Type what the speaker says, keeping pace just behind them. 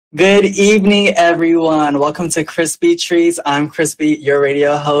Good evening, everyone. Welcome to Crispy Treats. I'm Crispy, your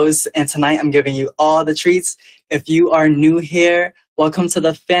radio host, and tonight I'm giving you all the treats. If you are new here, welcome to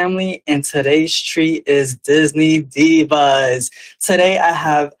the family, and today's treat is Disney Divas. Today I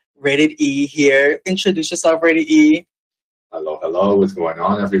have Rated E here. Introduce yourself, Rated E. Hello, hello. What's going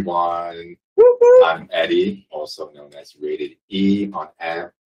on, everyone? Woo-hoo. I'm Eddie, also known as Rated E on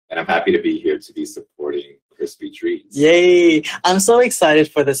app, and I'm happy to be here to be supporting Crispy Treats. Yay! I'm so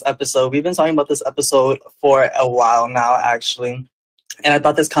excited for this episode. We've been talking about this episode for a while now, actually. And I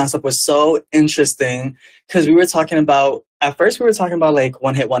thought this concept was so interesting because at first we were talking about like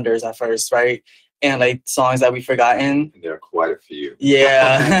one hit wonders at first, right? And like songs that we've forgotten. And there are quite a few.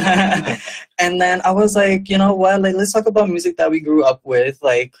 Yeah. And then I was like, you know what? Like, let's talk about music that we grew up with,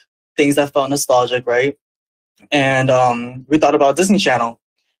 like things that felt nostalgic, right? And we thought about Disney Channel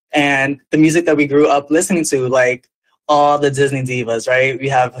and the music that we grew up listening to, like all the Disney divas, right? We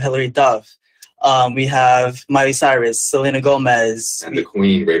have Hilary Duff. We have Miley Cyrus, Selena Gomez. And the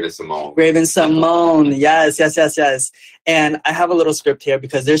Queen, Raven Simone. Raven Simone, yes. And I have a little script here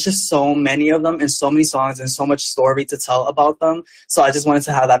because there's just so many of them and so many songs and so much story to tell about them. So I just wanted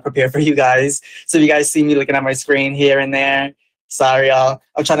to have that prepared for you guys. So if you guys see me looking at my screen here and there, sorry, y'all.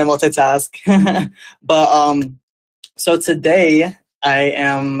 I'm trying to multitask. But so today I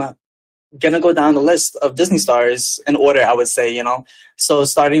am gonna go down the list of Disney stars in order, I would say, you know. So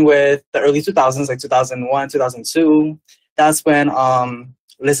starting with the early 2000s, like 2001, 2002, that's when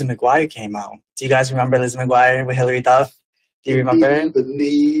Lizzie McGuire came out. Do you guys remember Lizzie McGuire with Hilary Duff? Do you remember?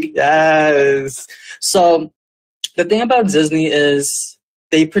 Yes. So the thing about Disney is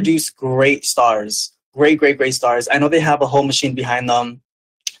they produce great stars, great stars. I know they have a whole machine behind them,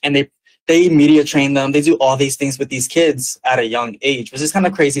 and they media train them. They do all these things with these kids at a young age, which is kind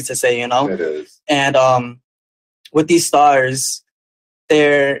of crazy to say, you know? It is. And with these stars,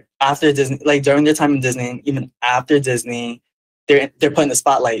 they're after Disney, like during their time in Disney, even after Disney, they're put in the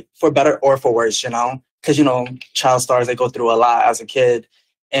spotlight for better or for worse, you know? Because, you know, child stars, they go through a lot as a kid.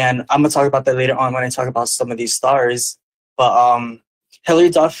 And I'm going to talk about that later on when I talk about some of these stars. But Hilary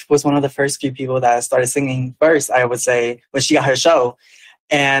Duff was one of the first few people that started singing first, I would say, when she got her show.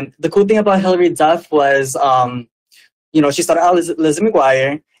 And the cool thing about Hilary Duff was, you know, she started out as Lizzie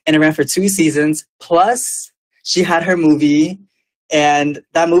McGuire, and it ran for 2 seasons. Plus, she had her movie, and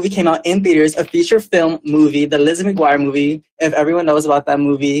that movie came out in theaters, a feature film movie, the Lizzie McGuire movie. If everyone knows about that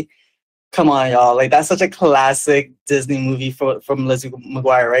movie, come on, y'all. Like, that's such a classic Disney movie from Lizzie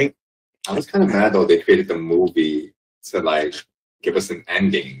McGuire, right? I was kind of mad, though, they created the movie to, like, give us an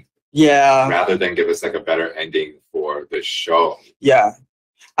ending. Yeah. Rather than give us, like, a better ending for the show. Yeah.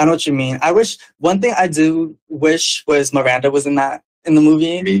 I know what you mean. One thing I do wish was Miranda was in the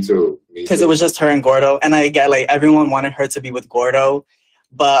movie. Me too. Because it was just her and Gordo. And I get, like, everyone wanted her to be with Gordo.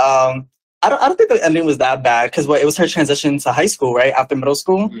 But I don't think the ending was that bad. Because it was her transition to high school, right? After middle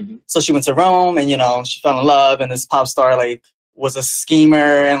school. Mm-hmm. So she went to Rome and, you know, she fell in love. And this pop star, like, was a schemer.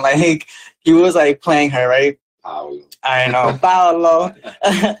 And, like, he was, like, playing her, right? Paolo. I know. Paolo.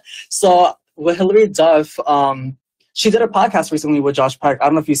 So with Hilary Duff, she did a podcast recently with Josh Peck. I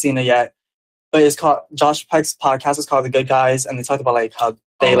don't know if you've seen it yet, but it's called Josh Peck's podcast is called The Good Guys, and they talk about like how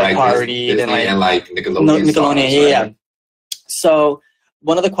they partied and like Nickelodeon. Nickelodeon, yeah. So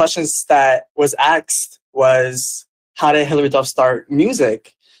one of the questions that was asked was, how did Hilary Duff start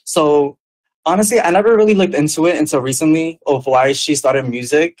music? So honestly, I never really looked into it until recently of why she started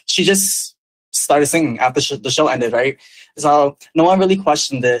music. She just started singing after the show ended, right? So no one really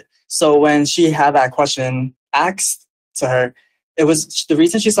questioned it. So when she had that question asked to her, it was the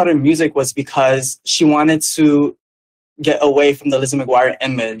reason she started music was because she wanted to get away from the Lizzie McGuire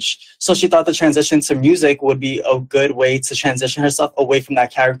image. So she thought the transition to music would be a good way to transition herself away from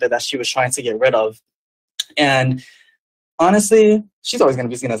that character that she was trying to get rid of. And honestly, she's always going to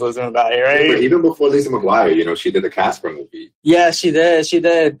be seen as Lizzie McGuire, right? Yeah, but even before Lizzie McGuire, you know, she did the Casper movie. Yeah, she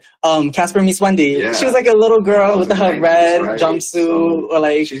did. Casper Meets Wendy. Yeah. She was like a little girl with her red right? jumpsuit or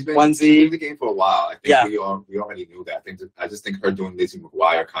like she's been onesie. in the game for a while. I think we already knew that. I just think her doing Lizzie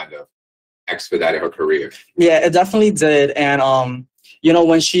McGuire kind of expedited her career. Yeah, it definitely did. And you know,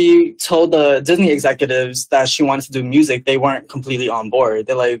 when she told the Disney executives that she wanted to do music, they weren't completely on board.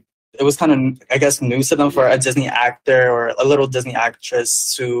 They're like, it was kind of, I guess, news to them for a Disney actor or a little Disney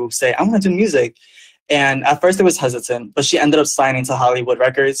actress to say, I want to do music. And at first it was hesitant, but she ended up signing to Hollywood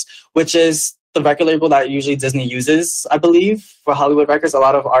Records, which is the record label that usually Disney uses, I believe, for Hollywood Records. A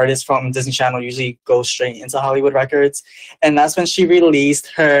lot of artists from Disney Channel usually go straight into Hollywood Records. And that's when she released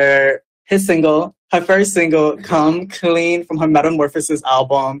her first single, Come Clean, from her Metamorphosis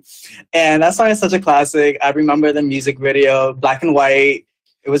album. And that song is such a classic. I remember the music video, black and white.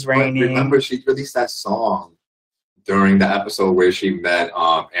 It was raining. But remember, she released that song during the episode where she met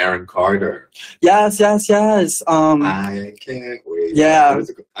Aaron Carter. Yes. I can't wait. Yeah.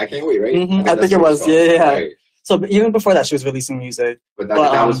 I can't wait, right? Mm-hmm. I think it was. Yeah. Right. So even before that, she was releasing music. But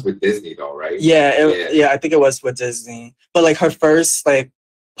that was with Disney, though, right? Yeah. I think it was with Disney. But like her first like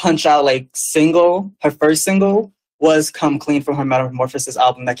punch out like single, her first single was "Come Clean" from her Metamorphosis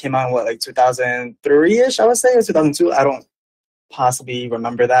album that came out in what, like 2003-ish, I would say, or 2002. I don't possibly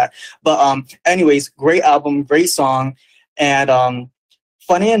remember that. But anyways, great album, great song. And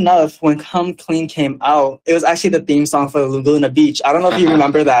funny enough, when "Come Clean" came out, it was actually the theme song for Laguna Beach. I don't know if you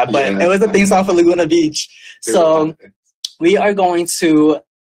remember that, but it was the theme song for Laguna Beach. So we are going to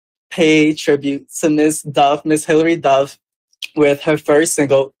pay tribute to Miss Hilary Duff, with her first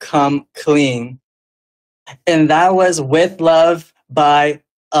single, "Come Clean." And that was "With Love" by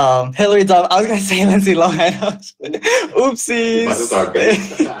Hilary Duff. I was going to say Lindsay Lohan. Oopsies.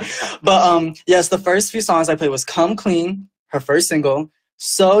 But yes, the first few songs I played was "Come Clean," her first single.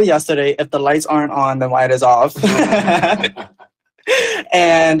 "So Yesterday," "If the Lights Aren't On, Then Light Is Off."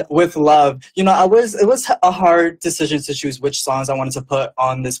 And "With Love." You know, it was a hard decision to choose which songs I wanted to put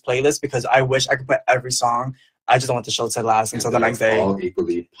on this playlist because I wish I could put every song. I just don't want the show to last until the next day. All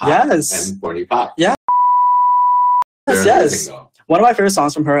equally pop and corny pop. Yeah. Yes. One of my favorite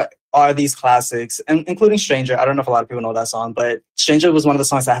songs from her are these classics, and including "Stranger." I don't know if a lot of people know that song, but "Stranger" was one of the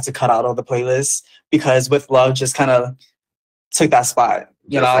songs I had to cut out of the playlist because "With Love" just kind of took that spot.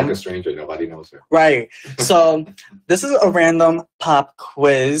 You know, like a stranger, nobody knows her. Right. So this is a random pop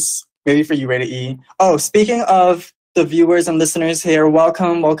quiz, maybe for you, Rated E. Oh, speaking of the viewers and listeners here,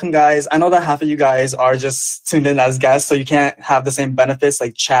 welcome guys. I know that half of you guys are just tuned in as guests, so you can't have the same benefits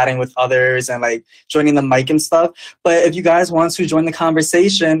like chatting with others and like joining the mic and stuff. But if you guys want to join the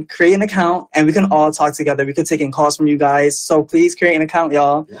conversation, create an account and we can all talk together. We could take in calls from you guys. So please create an account,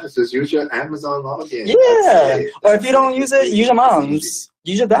 y'all. Yeah, just use your Amazon login. Yeah. Or if you don't use it, use your mom's.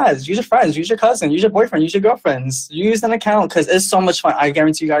 Use your dad's, use your friends, use your cousin, use your boyfriend, use your girlfriends. Use an account because it's so much fun. I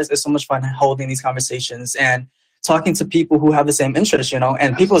guarantee you guys it's so much fun holding these conversations and talking to people who have the same interests, you know,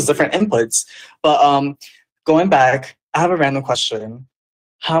 and people's different inputs. But going back, I have a random question.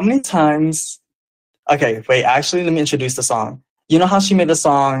 How many times... Okay, wait, actually, let me introduce the song. You know how she made the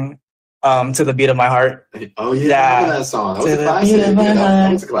song "To the Beat of My Heart"? Oh, yeah, I remember that song. That was a classic.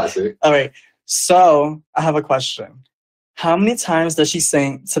 That was a classic. All right, so I have a question. How many times does she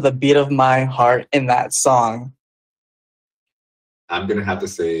sing "To the Beat of My Heart" in that song? I'm going to have to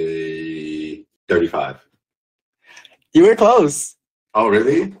say 35. You were close. Oh,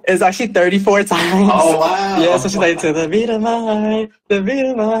 really? It's actually 34 times. Oh, wow. Yeah, so she's like, "To the beat of my heart, the beat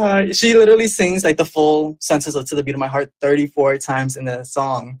of my heart." She literally sings like the full sentence of "To the Beat of My Heart" 34 times in the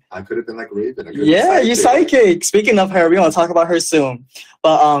song. I could have been like Raven. Yeah, you psychic. Speaking of her, we're going to talk about her soon.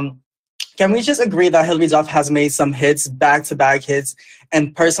 But can we just agree that Hilary Duff has made some hits, back-to-back hits?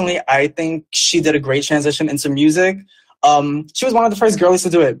 And personally, I think she did a great transition into music. She was one of the first girlies to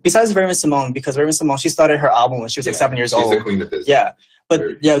do it, besides Raven Simone, because Raven Simone, she started her album when she was like 7 years old. She's the queen of Disney. Yeah.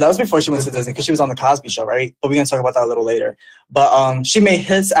 But yeah, that was before she went to Disney because she was on the Cosby Show, right? But we're going to talk about that a little later. But she made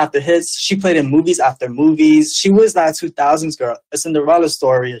hits after hits. She played in movies after movies. She was that 2000s girl. A Cinderella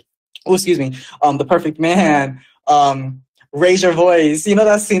Story. Oh, excuse me. The Perfect Man. Raise Your Voice. You know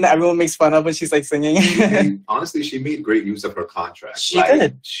that scene that everyone makes fun of when she's like singing? Honestly, she made great use of her contract. She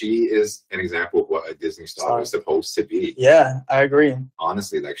did. She is an example of what a Disney star is supposed to be. Yeah, I agree.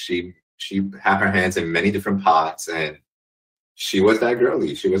 Honestly, like she had her hands in many different pots and she was that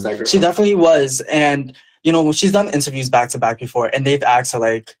girly. She was that girl. She definitely was. And, you know, she's done interviews back to back before and they've asked her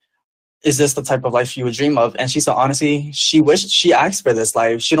like, is this the type of life you would dream of? And she said, honestly, she wished she asked for this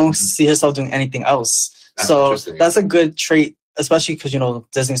life. She don't see herself doing anything else. So that's a good trait, especially because, you know,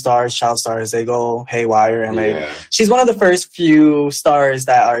 Disney stars, child stars, they go haywire. And like, she's one of the first few stars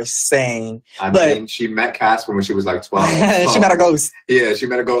that are sane. I mean, she met Casper when she was like 12. She met a ghost. Yeah, she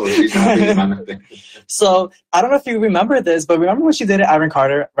met a ghost. She's not being my thing. So I don't know if you remember this, but remember when she did it, Aaron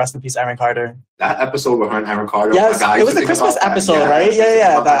Carter? Rest in peace, Aaron Carter. That episode with her and Aaron Carter. Yes, it was a Christmas episode, right?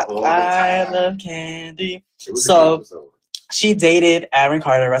 Yeah. That I love candy. So she dated Aaron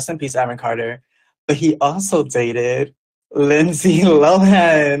Carter. Rest in peace, Aaron Carter. But he also dated Lindsay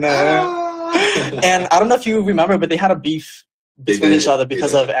Lohan. And I don't know if you remember, but they had a beef between each other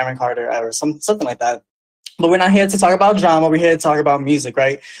because of Aaron Carter or something like that. But we're not here to talk about drama. We're here to talk about music,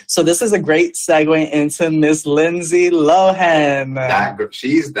 right? So this is a great segue into Miss Lindsay Lohan.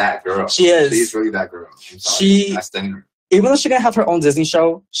 She's that girl. She is. She's really that girl. I stand her. even though she didn't have her own Disney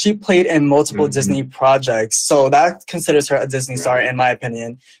show, she played in multiple Disney projects. So that considers her a Disney star, in my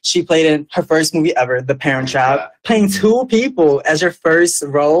opinion. She played in her first movie ever, The Parent Trap, playing 2 people as your first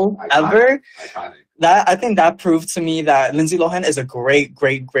role ever. Iconic. I think that proved to me that Lindsay Lohan is a great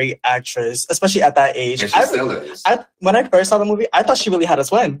actress, especially at that age. And she still is. When I first saw the movie, I thought she really had a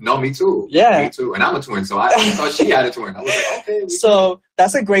twin. No, me too. Yeah. Me too. And I'm a twin, so I thought she had a twin. I was like, okay. So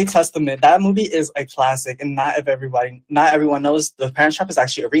that's a great testament. That movie is a classic, and not everyone knows The Parent Trap is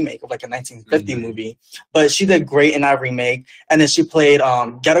actually a remake of like a 1950 movie. But she did great in that remake. And then she played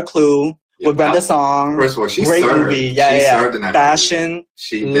Get a Clue. With Brenda Song. First of all, she great served. movie. Yeah, she yeah. Served in that Fashion,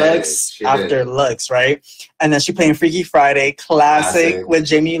 looks after looks, right? And then she played in Freaky Friday, classic with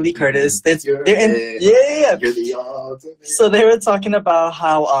Jamie Lee Curtis. They're in, yeah. You're the ultimate. So they were talking about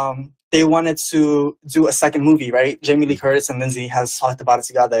how they wanted to do a second movie, right? Jamie Lee Curtis and Lindsay has talked about it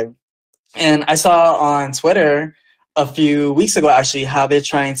together. And I saw on Twitter a few weeks ago, actually, how they're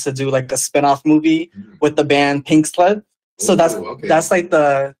trying to do like a spin-off movie with the band Pink Slip. So that's like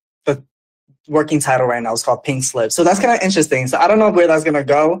the working title right now. Is called Pink Slip. So that's kind of interesting. So I don't know where that's gonna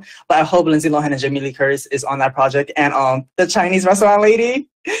go, but I hope Lindsay Lohan and Jamie Lee Curtis is on that project. And the Chinese restaurant lady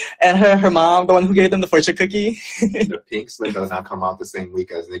and her mom, the one who gave them the fortune cookie. The Pink Slip does not come out the same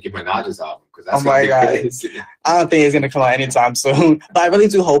week as Nicki Minaj's album, because that's oh my god, I don't think it's gonna come out anytime soon, but I really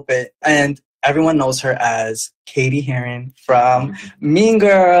do hope it. And everyone knows her as Katie Heron from Mean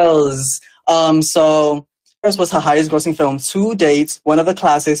Girls. So was her highest grossing film to date, one of the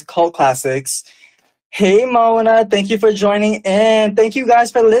classics, cult classics. Hey Mona, thank you for joining in. Thank you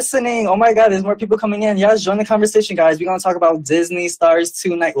guys for listening. Oh my god, there's more people coming in. Yes, join the conversation, guys. We're gonna talk about Disney stars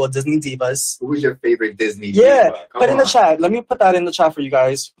tonight. Well, Disney divas. Who is your favorite Disney diva? Yeah, put in the chat. Let me put that in the chat for you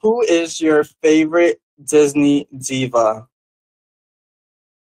guys. Who is your favorite Disney diva?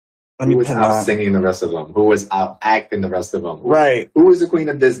 Who was out singing the rest of them? Who was out acting the rest of them? Right. Who was the queen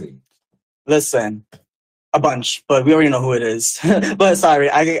of Disney? Listen. A bunch, but we already know who it is. But sorry,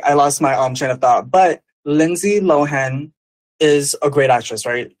 I lost my train of thought. But Lindsay Lohan is a great actress,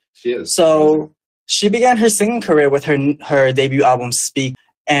 right? She is. So she began her singing career with her debut album Speak,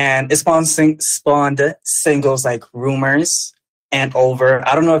 and it spawned singles like Rumors and Over.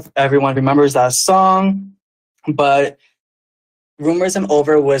 I don't know if everyone remembers that song, but Rumors and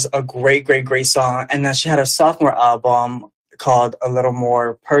Over was a great song. And then she had a sophomore album called A Little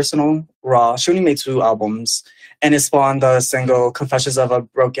More Personal, Raw. She only made 2 albums, and it spawned the single Confessions of a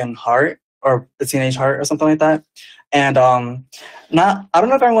Broken Heart, or The Teenage Heart, or something like that. And I don't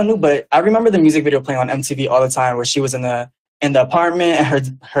know if everyone knew, but I remember the music video playing on MTV all the time, where she was in the apartment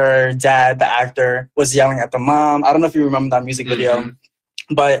and her dad, the actor, was yelling at the mom. I don't know if you remember that music video.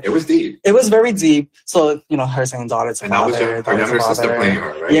 But it was deep. It was very deep. So, her saying daughter to father. And that was her younger sister playing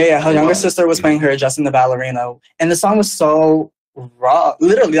her, right? Yeah, her younger sister was playing her, Justin the Ballerina. And the song was so raw.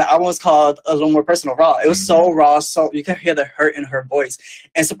 Literally, the album was called A Little More Personal, Raw. It was so raw, so you could hear the hurt in her voice.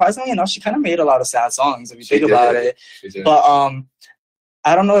 And surprisingly enough, she kind of made a lot of sad songs, if you think about it. But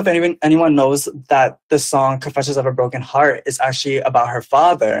I don't know if anyone knows that the song Confessions of a Broken Heart is actually about her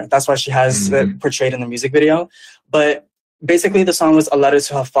father. That's why she has it portrayed in the music video. But basically, the song was a letter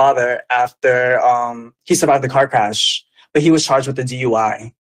to her father after he survived the car crash, but he was charged with the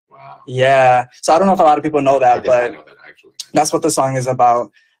DUI. Wow. Yeah. So I don't know if a lot of people know that, but know that, actually. That's what the song is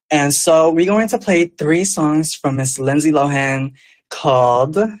about. And so we're going to play 3 songs from Miss Lindsay Lohan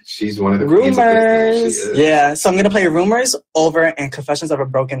called She's one of the Rumors. Yeah. So I'm going to play Rumors, Over, and Confessions of a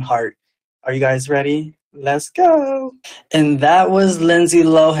Broken Heart. Are you guys ready? Let's go. And that was Lindsay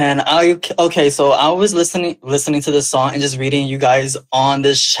Lohan. Okay, so I was listening to this song and just reading you guys on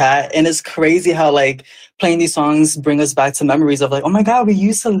this chat, and it's crazy how like playing these songs bring us back to memories of like, oh my god, we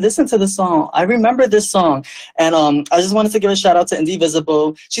used to listen to this song. I remember this song. And I just wanted to give a shout out to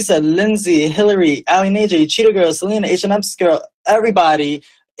Indivisible. She said Lindsay, Hillary, Ali Najee, Cheetah Girl, Selena, H&M's Girl, everybody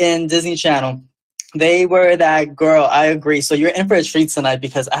in Disney Channel. They were that girl. I agree. So you're in for a treat tonight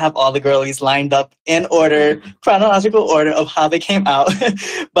because I have all the girlies lined up in order, chronological order of how they came out.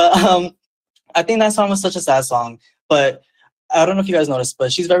 But I think that song was such a sad song. But I don't know if you guys noticed,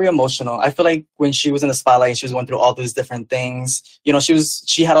 but she's very emotional. I feel like when she was in the spotlight and she was going through all these different things,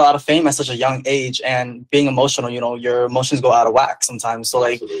 she had a lot of fame at such a young age, and being emotional, your emotions go out of whack sometimes. So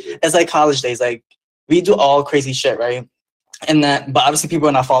like, it's like college days. Like we do all crazy shit, right? But obviously people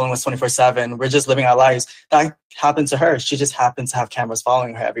are not following us 24/7. We're just living our lives. That happened to her. She just happened to have cameras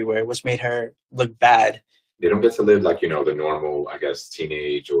following her everywhere, which made her look bad. They don't get to live like, the normal, I guess,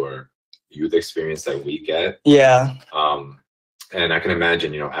 teenage or youth experience that we get. Yeah. And I can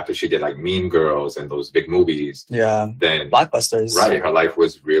imagine, after she did like Mean Girls and those big movies, then blockbusters. Right, her life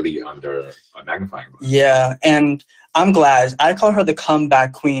was really under a magnifying glass. Yeah, and I'm glad. I call her the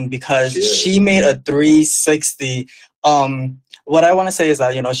comeback queen because she made a 360. What I want to say is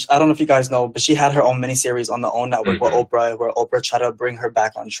that, I don't know if you guys know, but she had her own miniseries on the OWN network with Oprah, where Oprah tried to bring her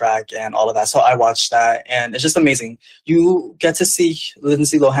back on track and all of that. So I watched that, and it's just amazing. You get to see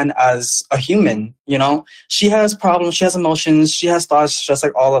Lindsay Lohan as a human, She has problems, she has emotions, she has thoughts, just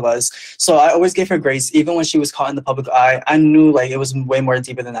like all of us. So I always gave her grace. Even when she was caught in the public eye, I knew, it was way more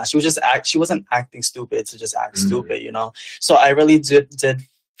deeper than that. She wasn't acting stupid to just act stupid, So I really did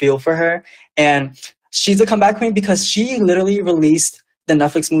feel for her. And she's a comeback queen because she literally released the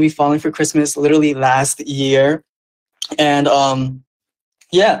Netflix movie Falling for Christmas literally last year. And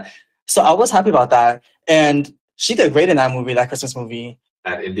so I was happy about that. And she did great in that movie, that Christmas movie.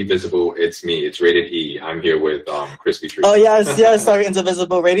 At Indivisible, it's me. It's rated E. I'm here with Chrispy. Oh, yes. Sorry,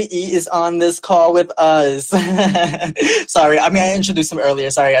 Indivisible. Rated E is on this call with us. Sorry. I mean, I introduced him earlier.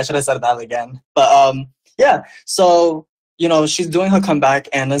 Sorry, I should have said that again. But so... she's doing her comeback,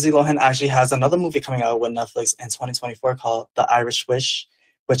 and Lindsay Lohan actually has another movie coming out with Netflix in 2024 called The Irish Wish,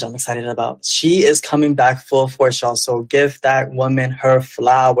 which I'm excited about. She is coming back full force, y'all, so give that woman her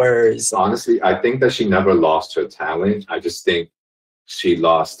flowers. Honestly, I think that she never lost her talent. I just think she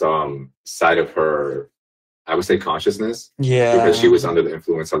lost sight of her, I would say, consciousness. Yeah. Because she was under the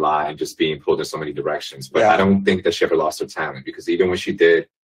influence a lot and just being pulled in so many directions. But I don't think that she ever lost her talent, because even when she did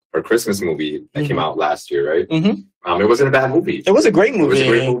her Christmas movie that came out last year, right? It wasn't a bad movie. It was a great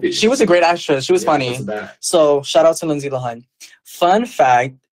movie. She was a great actress. She was funny. So shout out to Lindsay Lohan. Fun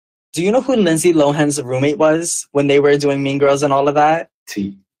fact, do you know who Lindsay Lohan's roommate was when they were doing Mean Girls and all of that?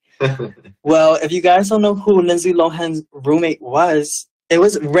 T. Well, if you guys don't know who Lindsay Lohan's roommate was, it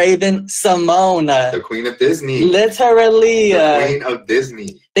was Raven-Symoné. The Queen of Disney. Literally. The Queen of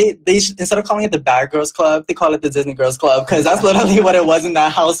Disney. They instead of calling it the Bad Girls Club, they call it the Disney Girls Club, because that's literally what it was in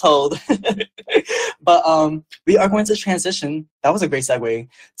that household. But we are going to transition. That was a great segue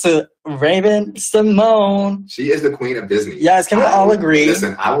to Raven-Symoné. She is the Queen of Disney. Yes, can we all agree?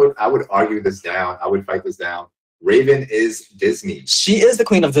 Listen, I would argue this down. I would fight this down. Raven is Disney. She is the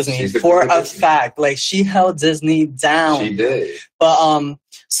Queen of Disney for a fact. She held Disney down. She did. But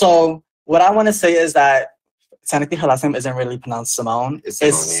so what I want to say is that technically her last name isn't really pronounced Simone. It's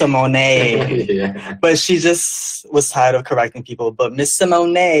Symoné. Yeah. But she just was tired of correcting people. But Miss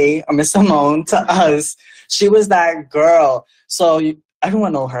Symoné, or Miss Simone to us, she was that girl. So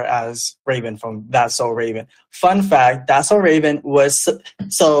everyone know her as Raven from That's So Raven. Fun fact, That's So Raven was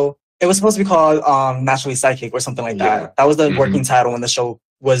it was supposed to be called Naturally Psychic or something like that. Yeah. That was the working title when the show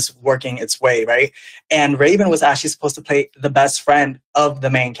was working its way, right? And Raven was actually supposed to play the best friend of the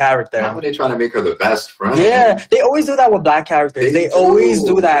main character. How were they trying to make her the best friend? Yeah, they always do that with black characters. They always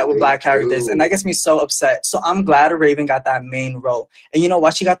do that with black characters. And that gets me so upset. So I'm glad Raven got that main role. And you know why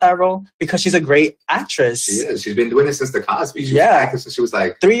she got that role? Because she's a great actress. She is. She's been doing it since the Cosby. She was an actress since she was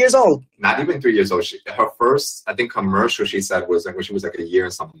 3 years old. Not even 3 years old. Her first, I think, commercial she said was when she was a year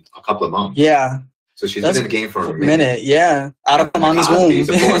and a couple of months. Yeah. So she's been in the game for a minute. Yeah. Out of the mommy's womb.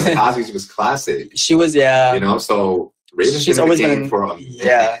 The Cosby's was classic. She was, so Raven's she's always been for a minute.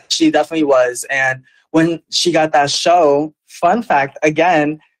 Yeah, she definitely was. And when she got that show, fun fact,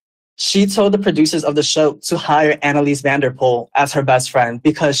 again, she told the producers of the show to hire Annalise Vanderpool as her best friend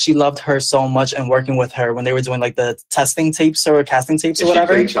because she loved her so much and working with her when they were doing the testing tapes or casting tapes or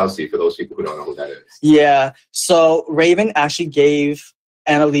whatever. She played Chelsea, for those people who don't know who that is. Yeah. So Raven actually gave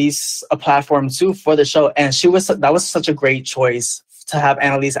Annalise a platform too for the show, and that was such a great choice to have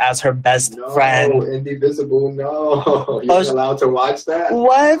Annalise as her best friend. Indivisible, no. You're not allowed to watch that?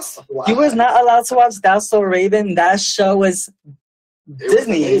 What? Why? You was not allowed to watch That's So Raven? That show was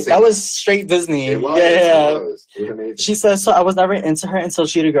Disney. That was straight Disney. It was. Yeah. It was amazing. She says, so I was never into her until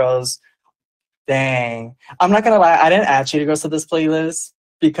Cheetah Girls. Dang. I'm not gonna lie, I didn't add Cheetah Girls to this playlist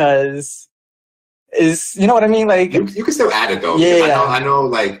because you know what I mean? You can still add it though. Yeah. I know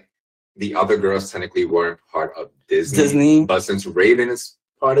the other girls technically weren't part of Disney. But since Raven is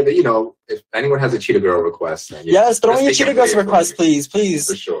part of it, if anyone has a Cheetah Girl request, then yes, throw in your Cheetah Girls request, please.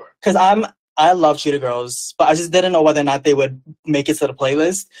 For sure. Because I love Cheetah Girls, but I just didn't know whether or not they would make it to the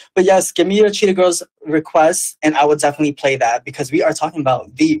playlist. But yes, give me your Cheetah Girls request, and I would definitely play that because we are talking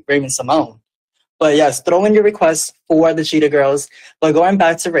about the Raven-Symoné. But yes, throw in your requests for the Cheetah Girls. But going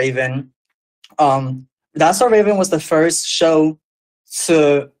back to Raven, That's So Raven was the first show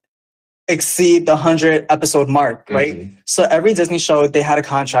to exceed the 100 episode mark, right? Mm-hmm. So every Disney show, they had a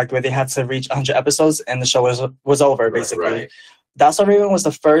contract where they had to reach 100 episodes and the show was over, basically. Right. That's Why Raven was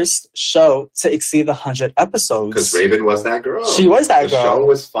the first show to exceed 100 episodes. Because Raven was that girl. She was that girl. The show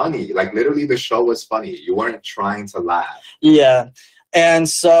was funny. Like, literally, the show was funny. You weren't trying to laugh. Yeah. And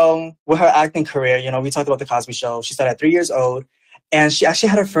so with her acting career, you know, we talked about The Cosby Show. She started at 3 years old. And she actually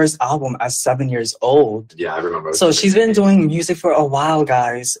had her first album at 7 years old. Yeah, I remember. So she's been doing music for a while,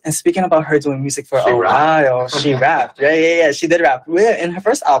 guys. And speaking about her doing music for a while, she rapped. Yeah. She did rap. In her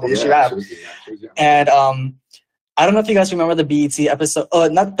first album, she rapped. She was young. And I don't know if you guys remember the BET episode,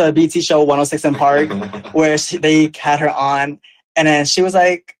 not the BET show 106 in Park, where they had her on. And then she was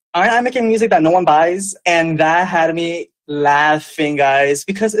like, aren't I making music that no one buys? And that had me laughing, guys,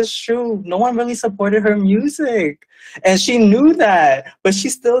 because it's true. No one really supported her music. And she knew that, but she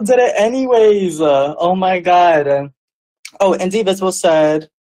still did it anyways. Oh my God. And Divas said,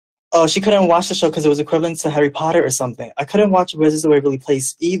 she couldn't watch the show because it was equivalent to Harry Potter or something. I couldn't watch Wizards of Waverly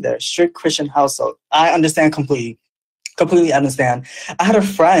Place either. Strict Christian household. I understand completely understand. I had a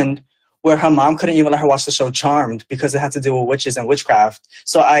friend where her mom couldn't even let her watch the show Charmed because it had to do with witches and witchcraft.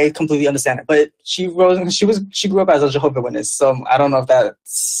 So I completely understand it. But she grew up as a Jehovah's Witness, so I don't know if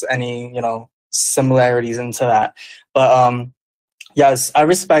that's any, you know, similarities into that. But yes, I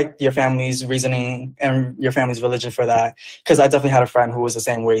respect your family's reasoning and your family's religion for that, because I definitely had a friend who was the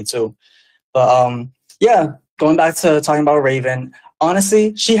same way too. But yeah, going back to talking about Raven,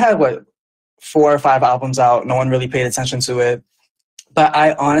 honestly, she had 4 or 5 albums out. No one really paid attention to it. But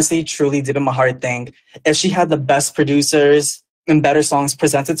I honestly, truly, deep in my heart think if she had the best producers and better songs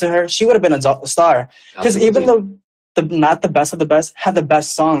presented to her, she would have been a star. Because even though not the best of the best had the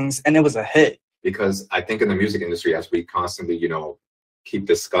best songs, and it was a hit. Because I think in the music industry, as we constantly, you know, keep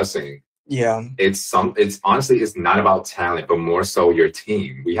discussing, it's honestly, it's not about talent, but more so your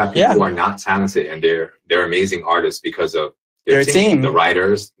team. We have people who are not talented, and they're amazing artists because of their team. The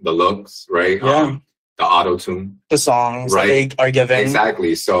writers, the looks, right? Yeah. The auto-tune, the songs, right? They are given.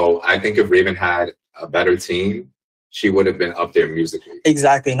 Exactly. So I think if Raven had a better team, she would have been up there musically.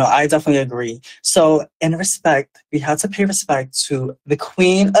 Exactly. No, I definitely agree. So in respect, we have to pay respect to the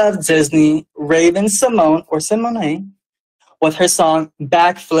Queen of Disney, Raven Simone, with her song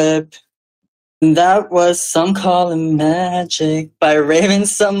Backflip. That was Some Call It Magic by Raven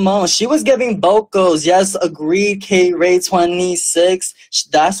Simone. She was giving vocals. Yes, agreed. K-Ray 26.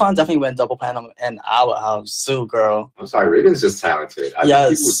 That song definitely went double platinum in our house too, girl. I'm sorry, Raven's just talented. I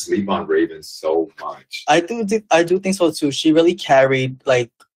think people sleep on Raven so much. I do think so too. She really carried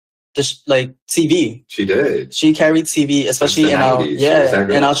TV. She did. She carried TV, especially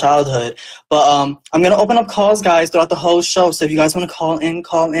in our childhood. But I'm gonna open up calls, guys, throughout the whole show. So if you guys want to call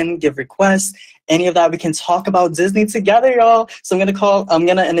in, give requests, any of that, we can talk about Disney together, y'all. So I'm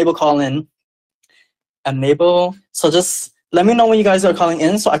gonna enable call in. So just let me know when you guys are calling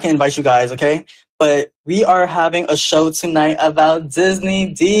in so I can invite you guys, okay? But we are having a show tonight about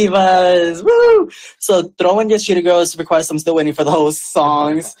Disney Divas. Woo! So throw in your Cheetah Girls requests. I'm still waiting for those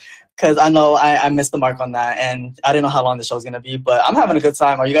songs, because I know I missed the mark on that, and I didn't know how long the show's gonna be, but I'm having a good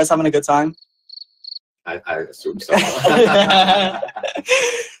time. Are you guys having a good time? I assume so.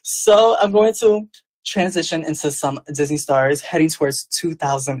 So I'm going to transition into some Disney stars heading towards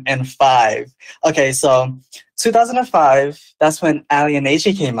 2005. Okay, so 2005, that's when Ally and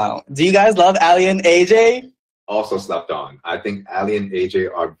AJ came out. Do you guys love Ally and AJ? Also slept on. I think Ally and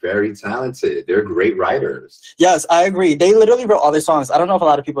AJ are very talented. They're great writers. Yes, I agree. They literally wrote all their songs. I don't know if a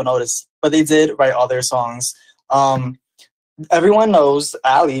lot of people noticed, but they did write all their songs. Everyone knows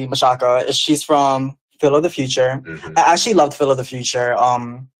Ally Mashaka. She's from Phil of the Future. Mm-hmm. I actually loved Phil of the Future.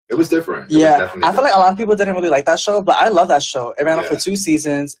 It was different. I feel like a lot of people didn't really like that show, but I love that show. It ran on for 2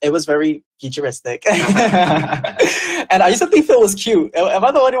 seasons. It was very futuristic. And I used to think Phil was cute. Am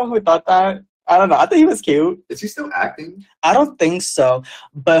I the only one who thought that? I don't know. I think he was cute. Is he still acting? I don't think so.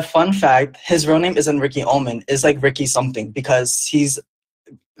 But fun fact, his real name isn't Ricky Ullman. It's like Ricky something, because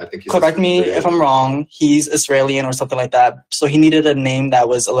correct me if I'm wrong, he's Israeli or something like that. So he needed a name that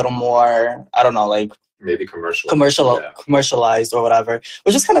was a little more, I don't know, like maybe commercialized or whatever,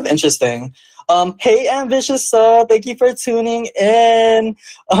 which is kind of interesting. Hey, Ambitious, thank you for tuning in.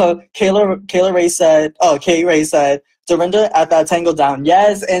 Kayla Ray said, K-Ray said, Dorinda at that Tango Down.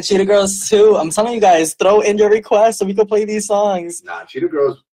 Yes, and Cheetah Girls too. I'm telling you guys, throw in your requests so we can play these songs. Nah, Cheetah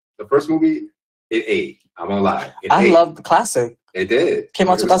Girls, the first movie, it ate. I'm gonna lie. I love the classic. It did. Came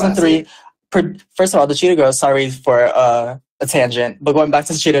out 2003. First of all, the Cheetah Girls, sorry for a tangent, but going back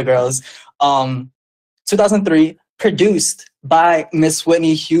to the Cheetah Girls, 2003, produced by Miss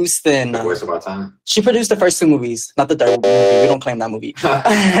Whitney Houston. The Voice of Our Time. She produced the first 2 movies, not the third movie. We don't claim that movie.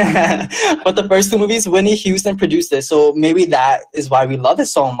 But the first 2 movies, Whitney Houston produced it. So maybe that is why we love it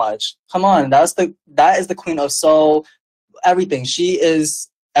so much. Come on, that is the queen of soul, everything. She is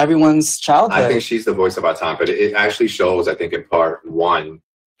everyone's childhood. I think she's the voice of our time, but it actually shows, I think, in part 1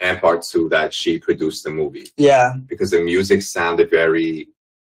 and part 2 that she produced the movie. Yeah. Because the music sounded very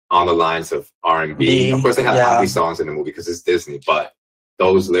on the lines of R&B. Of course, they have happy songs in the movie because it's Disney, but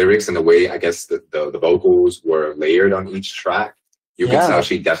those lyrics and the way, I guess, the vocals were layered on each track, you can tell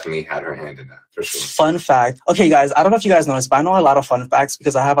she definitely had her hand in that, for sure. Fun fact. Okay, guys, I don't know if you guys noticed, but I know a lot of fun facts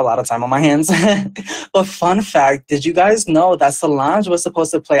because I have a lot of time on my hands. But fun fact, did you guys know that Solange was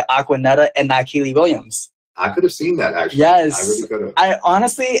supposed to play Aquanetta and not Keely Williams? I could have seen that, actually. Yes. I really could have. I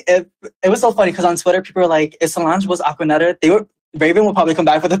honestly, it was so funny because on Twitter, people were like, if Solange was Aquanetta, Raven will probably come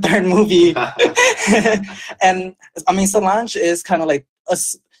back for the 3rd movie. And, I mean, Solange is kind of like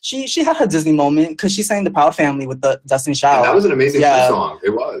She had her Disney moment because she sang The Proud Family with the Destiny Child. And that was an amazing song. It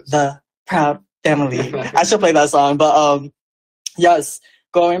was. The Proud Family. I should play that song. But yes,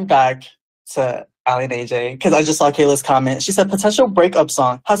 going back to Ali and AJ, because I just saw Kayla's comment. She said, potential breakup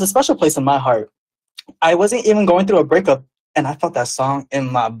song has a special place in my heart. I wasn't even going through a breakup, and I felt that song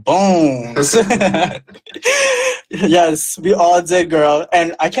in my bones. Yes, we all did, girl.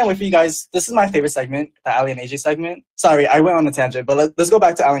 And I can't wait for you guys. This is my favorite segment, the Ali and AJ segment. Sorry, I went on a tangent, but let's go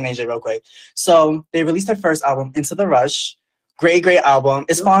back to Ali and AJ real quick. So they released their first album, Into the Rush. Great album.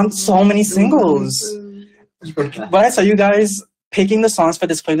 It spawned so many singles. When I tell you guys, picking the songs for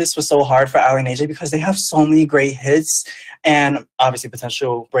this playlist was so hard for Ali and AJ because they have so many great hits and obviously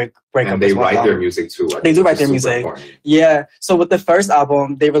potential breakup. And they write their music too. They do write their music. Important. Yeah. So with the first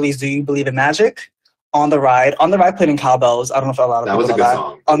album, they released Do You Believe in Magic? On the Ride played in cowbells. I don't know if a lot of people know that. That was a good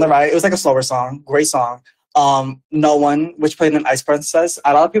song. On the Ride, it was like a slower song. Great song. No One, which played in Ice Princess.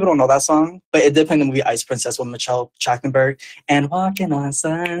 A lot of people don't know that song, but it did play in the movie Ice Princess with Michelle Trachtenberg. And Walking on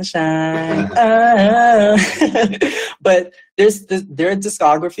Sunshine. But their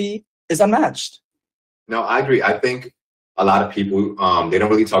discography is unmatched. No, I agree. I think a lot of people, they don't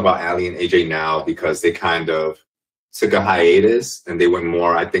really talk about Ali and AJ now because they kind of took a hiatus and they went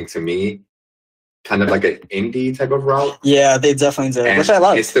more, I think, to me, kind of like an indie type of route. Yeah, they definitely did, which I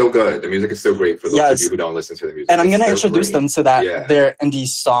love. It's still good. The music is still great for those of you who don't listen to the music. And I'm going to introduce them to that, their indie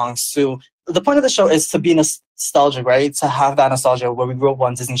songs too. The point of the show is to be nostalgic, right? To have that nostalgia where we grew up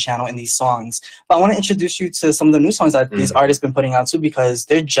on Disney Channel in these songs. But I want to introduce you to some of the new songs that these artists been putting out too because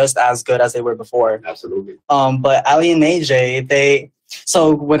they're just as good as they were before. Absolutely. But Ali and AJ,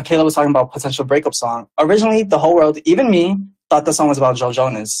 so when Kayla was talking about potential breakup song, originally the whole world, even me, thought the song was about Joe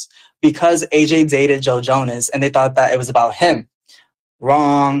Jonas. Because AJ dated Joe Jonas and they thought that it was about him.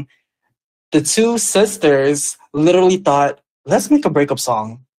 Wrong. The two sisters literally thought, let's make a breakup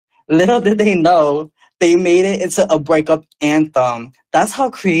song. Little did they know, they made it into a breakup anthem. That's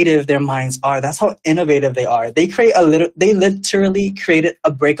how creative their minds are. That's how innovative they are. They literally created a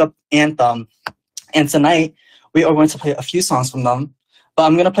breakup anthem. And tonight, we are going to play a few songs from them. But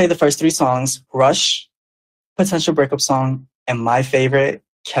I'm going to play the first 3 songs, Rush, Potential Breakup Song, and my favorite,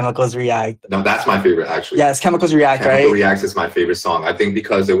 Chemicals React. No, that's my favorite, actually. Yes, Chemicals React, right? Chemicals React is my favorite song. I think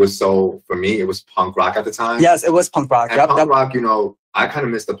because it was for me, it was punk rock at the time. Yes, it was punk rock. And punk rock, I kind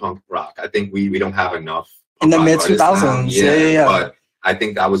of miss the punk rock. I think we don't have enough in the mid-2000s. Yeah. But I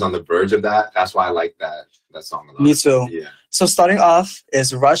think I was on the verge of that. That's why I like that song a lot. Me too. Yeah. So starting off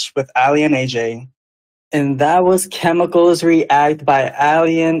is Rush with Ali and AJ. And that was Chemicals React by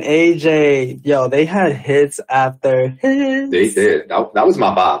Ali and AJ. Yo, they had hits after hits. They did. That was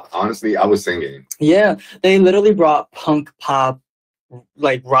my bop. Honestly, I was singing. Yeah, they literally brought punk pop,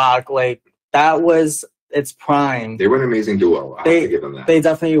 like rock, like that was its prime. They were an amazing duo. I have to give them that. They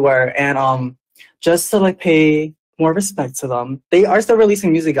definitely were. And just to like pay more respect to them, they are still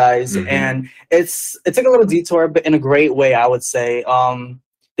releasing music, guys. And it took a little detour, but in a great way, I would say.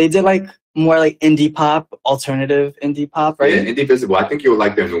 They did like more like indie pop, alternative indie pop, right? Yeah, Indivisible. I think you would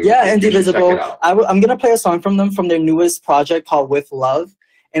like their new. Yeah, Indivisible. I'm gonna play a song from them from their newest project called With Love,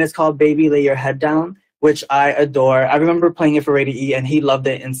 and it's called Baby Lay Your Head Down, which I adore. I remember playing it for Ray E, and he loved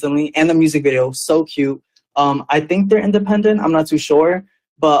it instantly. And the music video, so cute. I think they're independent. I'm not too sure,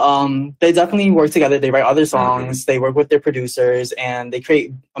 but they definitely work together. They write other songs. They work with their producers, and they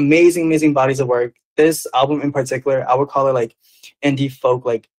create amazing bodies of work. This album in particular, I would call it like indie folk,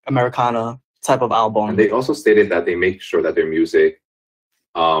 like Americana type of album. And they also stated that they make sure that their music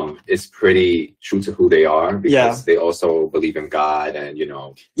is pretty true to who they are, because they also believe in God, and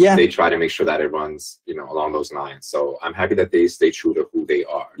they try to make sure that it runs along those lines. So I'm happy that they stay true to who they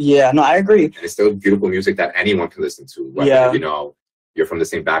are. Yeah, no, I agree. And it's still beautiful music that anyone can listen to, whether you're from the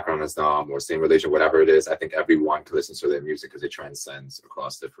same background as them or same religion, whatever it is. I think everyone can listen to their music because it transcends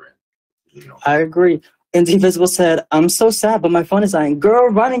across different. I agree. Indivisible said, I'm so sad, but my phone is dying. Girl,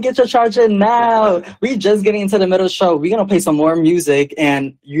 run and get your charger now. We just getting into the middle of the show. We're going to play some more music,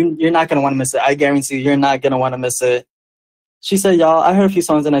 and you're not going to want to miss it. I guarantee you're not going to want to miss it. She said, y'all, I heard a few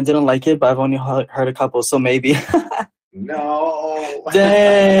songs, and I didn't like it, but I've only heard a couple, so maybe. No.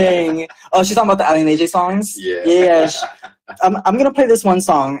 Dang. Oh, she's talking about the Ali and AJ songs? Yeah. Yeah. I'm going to play this one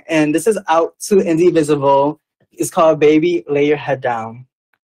song, and this is out to Indivisible. It's called Baby, Lay Your Head Down.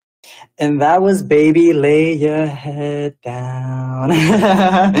 And that was Baby, Lay Your Head Down.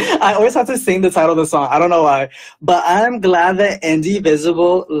 I always have to sing the title of the song. I don't know why. But I'm glad that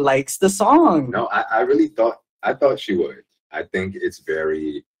Indivisible likes the song. No, I really thought she would. I think it's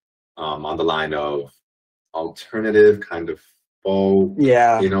very on the line of alternative kind of folk.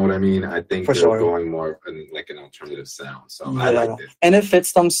 Yeah. You know what I mean? I think For they're sure. going more in like an alternative sound. So Yeah. I liked it. And it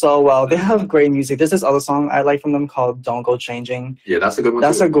fits them so well. They have great music. There's this other song I like from them called Don't Go Changing. Yeah, that's a good one.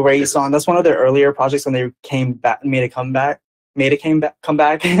 That's too. a great song. That's one of their earlier projects when they came back, made a comeback.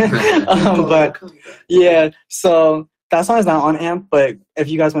 But yeah, so that song is not on AMP, but if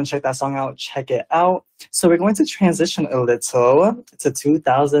you guys want to check that song out, check it out. So we're going to transition a little to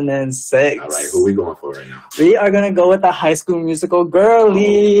 2006. All right, who are we going for right now? We are going to go with the High School Musical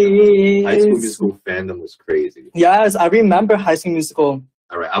girlies. High School Musical fandom was crazy. Yes, I remember High School Musical.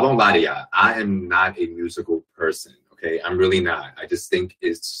 All right, I won't lie to y'all. I am not a musical person, okay? I'm really not. I just think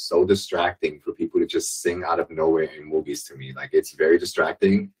it's so distracting for people to just sing out of nowhere in movies to me. Like, it's very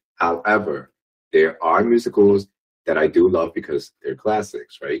distracting. However, there are musicals that I do love because they're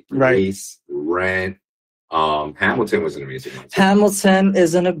classics, right? Grease, Rent, Hamilton was an amazing one. Hamilton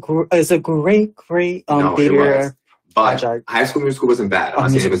is a great theater. But High School Musical wasn't bad. I'm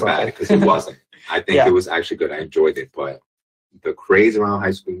not saying it was bad because it wasn't. I think it was actually good. I enjoyed it, but the craze around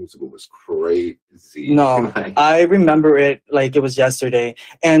High School Musical was crazy. No, I remember it like it was yesterday.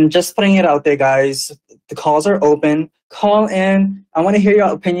 And just putting it out there, guys, the calls are open. Call in. I want to hear your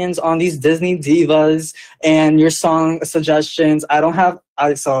opinions on these Disney divas and your song suggestions.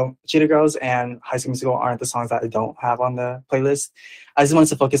 So Cheetah Girls and High School Musical aren't the songs that I don't have on the playlist. I just wanted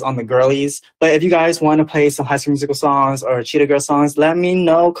to focus on the girlies. But if you guys want to play some High School Musical songs or Cheetah Girl songs, let me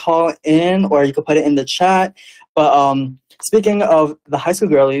know. Call in, or you can put it in the chat. But speaking of the high school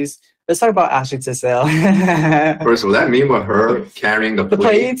girlies, let's talk about Ashley Tisdale. First of all, that meme with her carrying the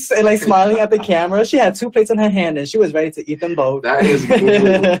plates and like smiling at the camera. She had 2 plates in her hand and she was ready to eat them both. That is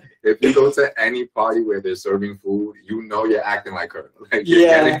cool. If you go to any party where they're serving food, you know you're acting like her. Like you're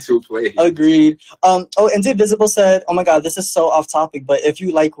getting 2 plates. Agreed. Indivisible said, oh my God, this is so off topic, but if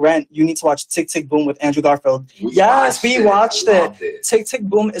you like Rent, you need to watch Tick Tick Boom with Andrew Garfield. We watched it. Tick Tick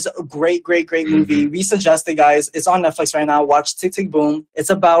Boom is a great movie. We suggest it, guys. It's on Netflix right now. Watch Tick Tick Boom.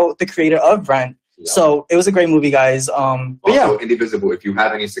 It's about the creator of Rent. Yeah. So it was a great movie, guys. Also, Indivisible, if you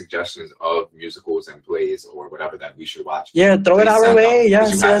have any suggestions of musicals and plays or whatever that we should watch, throw it our way.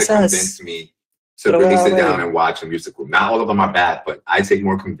 Yes, you have to convince me to really sit down and watch a musical. Not all of them are bad, but I take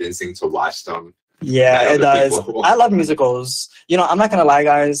more convincing to watch them. Yeah, it does. I love musicals. You know, I'm not gonna lie,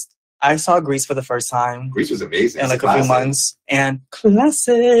 guys. I saw Grease for the first time. Grease was amazing. In like a few months. And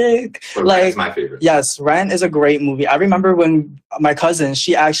classic. But like, Rent's my favorite. Yes, Rent is a great movie. I remember when my cousin,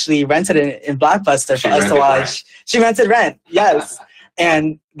 she actually rented it in Blockbuster for us to watch. Rent. She rented Rent, yes.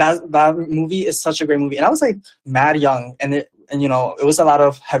 And that movie is such a great movie. And I was like mad young. And you know, it was a lot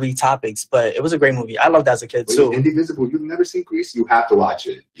of heavy topics, but it was a great movie. I loved it as a kid too. Indivisible, you've never seen Grease? You have to watch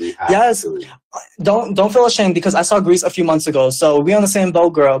it. Yes. Don't feel ashamed because I saw Grease a few months ago. So we on the same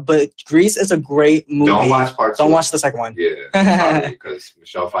boat, girl. But Grease is a great movie. Don't watch part 2. Don't watch the second one. Yeah, because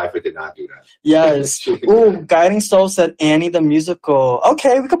Michelle Pfeiffer did not do that. Yes. Ooh, Guiding Soul said Annie the Musical.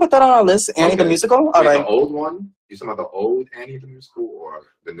 Okay, we can put that on our list. Annie the Musical? All right. The old one? You talking about the old Annie the Musical or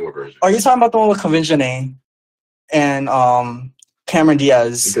the newer version? Are you talking about the one with Convention and Cameron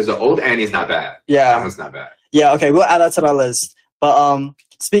Diaz? Because the old Annie's not bad. Yeah. That one's not bad. Yeah, okay, we'll add that to our list. But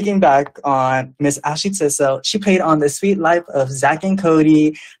speaking back on Miss Ashley Tisdale, she played on The Sweet Life of Zack and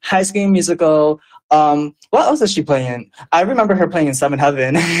Cody, High School Musical. What else is she playing? I remember her playing in Seven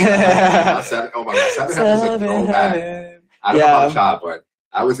Heaven. Oh my God, Seven Heaven is a throwback. I don't know about y'all, but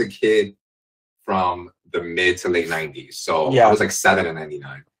I was a kid from the mid to late 90s. So I was like 7 in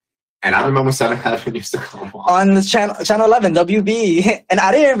 99. And I remember Seven Heaven used to come on the channel 11, WB. And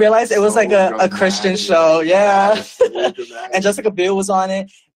I didn't realize it was like a Christian show. Yeah. And Jessica Biel was on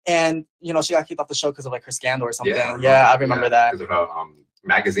it. And, you know, she got kicked off the show because of like her scandal or something. Yeah, I remember that. Because of her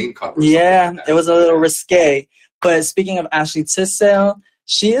magazine cover. Yeah, it was a little risque. But speaking of Ashley Tisdale,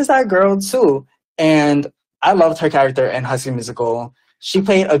 she is that girl too. And I loved her character in High School Musical. She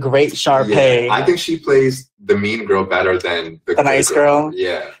played a great Sharpay. I think she plays the mean girl better than the nice girl.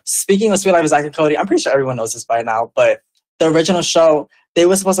 Yeah. Speaking of Sweet Life of Zack and Cody, I'm pretty sure everyone knows this by now, but the original show, they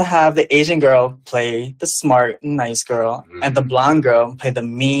were supposed to have the Asian girl play the smart, nice girl, and the blonde girl play the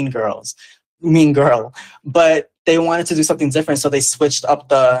mean girl. But they wanted to do something different, so they switched up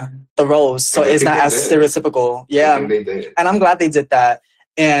the roles, so it's not as stereotypical. Yeah, they did. And I'm glad they did that.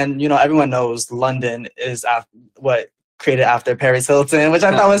 And, you know, everyone knows London is what created after Paris Hilton, which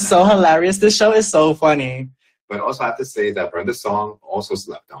I thought was so hilarious. This show is so funny. But also I have to say that Brenda Song also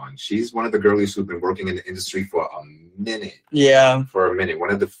slept on. She's one of the girlies who've been working in the industry for a minute. Yeah. For a minute.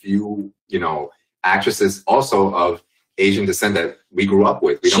 One of the few, you know, actresses also of Asian descent that we grew up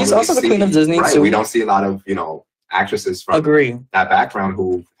with. She's also the queen of Disney, too. We don't see a lot of, you know, actresses from that background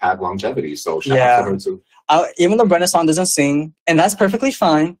who have longevity. So shout out to her, too. Even though Brenda Song doesn't sing, and that's perfectly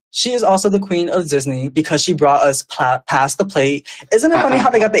fine, she is also the queen of Disney because she brought us past the plate. Isn't it funny how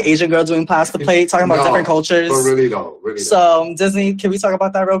they got the Asian girl doing past the plate, talking about different cultures? But really though. So Disney, can we talk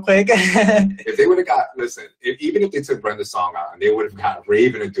about that real quick? If they would have got, even if they took Brenda Song out and they would have got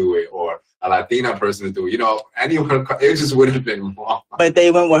Raven to do it or a Latina person to do it, you know, anyone, it just would have been wrong. But they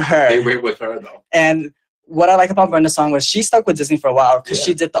went with her. They went with her though. And what I like about Brenda Song was she stuck with Disney for a while because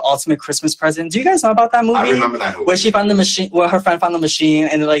she did the ultimate Christmas present. Do you guys know about that movie? I remember that movie. Where she found the machine, where her friend found the machine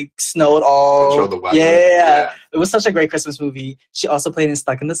and it like snowed all. Control the weather. Yeah. It was such a great Christmas movie. She also played in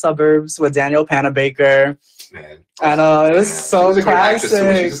Stuck in the Suburbs with Daniel Panabaker. Man. I know, it was so classic.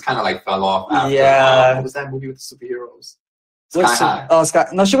 She just kind of like fell off after. What was that movie with the superheroes? Sky High. Oh,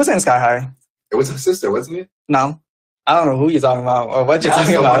 No, she wasn't in Sky High. It was her sister, wasn't it? No. I don't know who you're talking about or what you're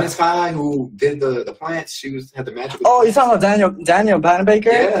talking about. The one guy who did the plants. She had the magic. Oh, you're talking about Daniel Panabaker?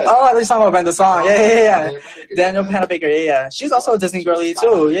 Yeah. Oh, I was talking about Brenda Song. Yeah. Daniel Panabaker. Yeah. She's also a Disney girlie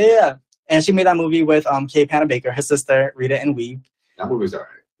too. Yeah. And she made that movie with Kay Panabaker, her sister, Rita and Weep. That movie was alright.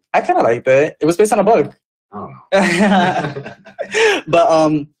 I kind of liked it. It was based on a book. I don't know.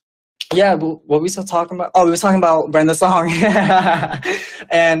 But yeah, what were we still talking about? Oh, we were talking about Brenda Song.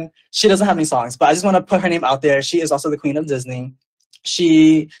 And she doesn't have any songs, but I just want to put her name out there. She is also the queen of Disney.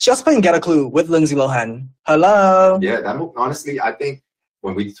 She also played in Get a Clue with Lindsay Lohan. Hello. Yeah, honestly, I think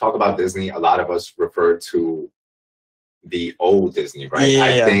when we talk about Disney, a lot of us refer to the old Disney, right? Yeah.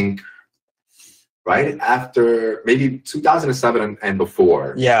 I think right after maybe 2007 and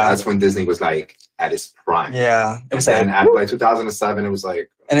before. Yeah. That's when Disney was like at its prime. Yeah. It was and after like 2007, it was like.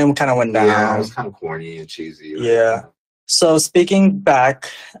 And then it kind of went down. Yeah, it was kind of corny and cheesy. Yeah. So speaking back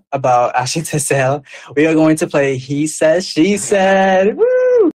about Ashley Tisdale, we are going to play He Said, She Said.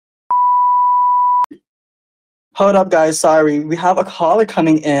 Woo! Hold up, guys. Sorry, we have a caller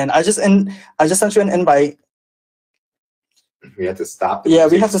coming in. I just sent you an invite. We have to stop. We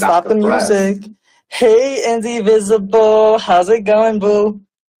have to stop the music. Hey, Indivisible, how's it going, boo?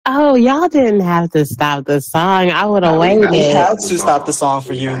 Oh, y'all didn't have to stop the song. I would have waited. We had to stop the song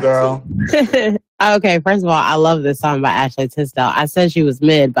for you, girl. Okay, first of all, I love this song by Ashley Tisdale. I said she was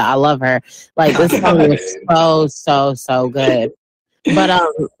mid, but I love her. Like, this song is so good. But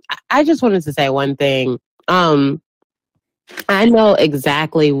I just wanted to say one thing. I know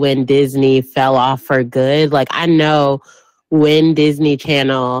exactly when Disney fell off for good. Like, I know when Disney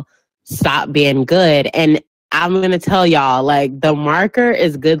Channel stopped being good. And I'm going to tell y'all, like, the marker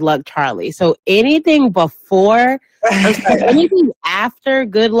is Good Luck Charlie. So anything anything after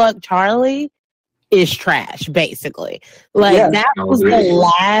Good Luck Charlie is trash, basically. Like, that was the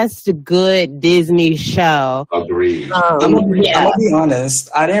last good Disney show. Agreed. I'm gonna be honest.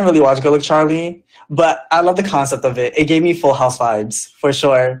 I didn't really watch Good Luck Charlie, but I love the concept of it. It gave me Full House vibes, for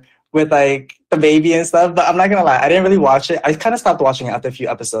sure, with, like, the baby and stuff. But I'm not going to lie. I didn't really watch it. I kind of stopped watching it after a few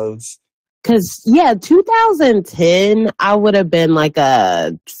episodes. Because, 2010, I would have been like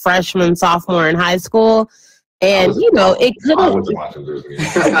a freshman, sophomore in high school. And, it could have... I wasn't watching Disney.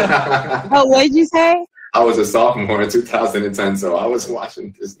 Oh, what did you say? I was a sophomore in 2010, so I was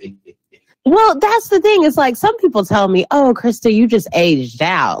watching Disney. Well, that's the thing. It's like some people tell me, oh, Krista, you just aged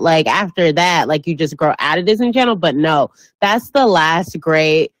out. Like, after that, like, you just grow out of Disney Channel. But no, that's the last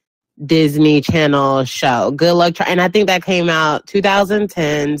great Disney Channel show. Good Luck. And I think that came out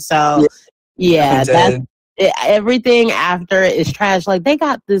 2010. So... Yeah, everything after is trash. Like, they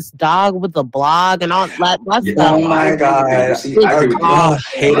got this dog with the blog and all that. Oh my god! I agree with you. I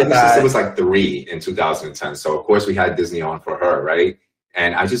hated that. It was like 3 in 2010. So of course we had Disney on for her, right?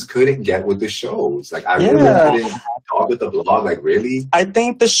 And I just couldn't get with the shows. Like, I really couldn't talk with the blog. Like, really? I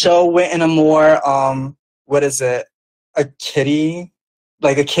think the show went in a more what is it? A kiddie,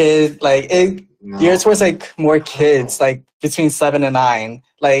 like a kid, like it. Yours was like more kids, like between 7 and 9.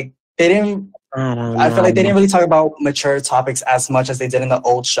 Like, they didn't I don't know. I feel like they didn't really talk about mature topics as much as they did in the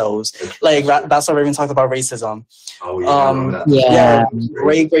old shows. Like That's What Raven talked about racism. Oh yeah, yeah,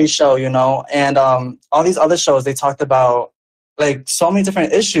 great show, you know. And all these other shows they talked about like so many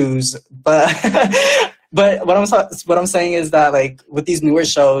different issues, but but what I'm saying is that like with these newer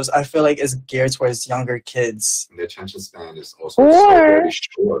shows, I feel like it's geared towards younger kids. And the attention span is also so very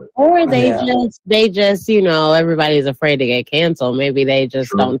short. Or they just you know, everybody's afraid to get canceled. Maybe they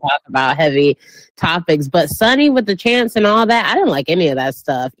just don't talk about heavy topics. But Sunny with the Chance and all that, I didn't like any of that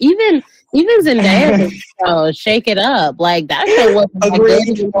stuff. Even Zendaya's show, Shake It Up, like that show wasn't that good,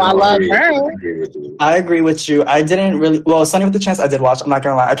 even though I love her. I agree with you. I didn't really. Well, Sunny with the Chance, I did watch. I'm not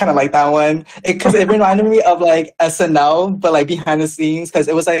gonna lie. I kind of like that one because it reminded me of like SNL, but like behind the scenes, because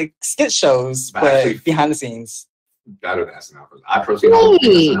it was like skit shows, but actually, behind the scenes. Better than SNL. I personally don't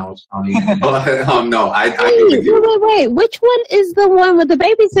think SNL was funny. But no, I wait. Which one is the one with the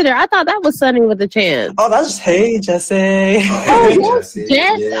babysitter? I thought that was Sunny with the Chance. Oh, that's just Hey Jesse. Oh,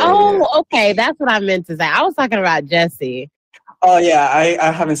 Jesse. Okay, that's what I meant to say. I was talking about Jessie. Oh yeah,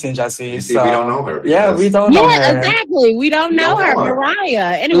 I haven't seen Jessie. So we don't know her. Yeah, we don't know her. Yeah, exactly. We don't know her.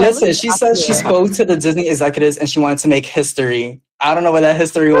 Mariah. Anyway, listen, she said she spoke to the Disney executives and she wanted to make history. I don't know where that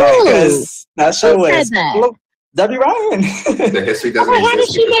history went because that show was. Look, Debbie Ryan. The history doesn't exist. How did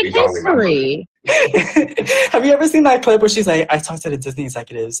she make history? Have you ever seen that clip where she's like, I talked to the Disney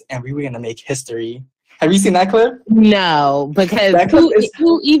executives and we were going to make history? Have you seen that clip? No, because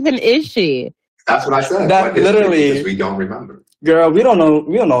who even is she? That's what I said. That literally. Because we don't remember. Girl, we don't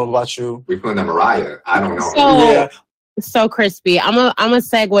know about you. We put in Mariah. I don't know. So Chrispy, I'm a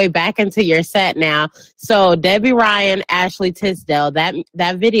segue back into your set now. So Debbie Ryan, Ashley Tisdale,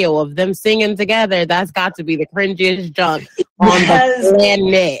 that video of them singing together, that's got to be the cringiest junk on the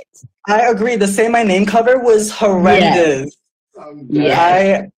planet. I agree. The Say My Name cover was horrendous.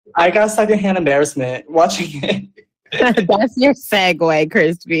 I got secondhand embarrassment watching it. That's your segue,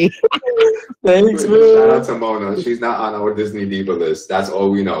 Chrispy. Thanks, shout out to Mona. She's not on our Disney Diva list. That's all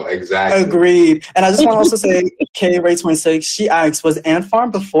we know. Exactly. Agreed. And I just want to also say, K-Ray26, she asks, was Ant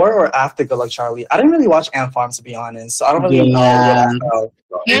Farm before or after Good Luck Charlie? I didn't really watch Ant Farm, to be honest, so I don't really know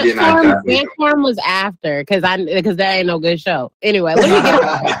what Ant Farm was after, because there ain't no good show. Anyway, let me get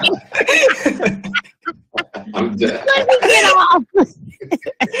off. I'm dead. Let me get off.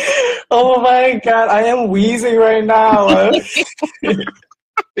 Oh my God, I am wheezing right now.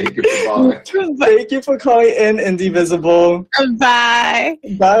 Thank you for calling. Thank you for calling in, Indivisible. Bye.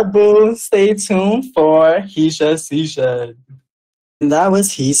 Bye, boo. Stay tuned for He Said, She Said. And that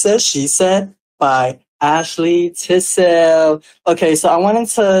was He Said, She Said by Ashley Tisdale. Okay, so I wanted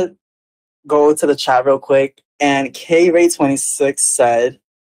to go to the chat real quick, and K-Ray26 said,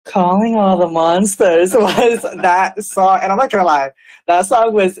 Calling All the Monsters was that song. And I'm not gonna lie, that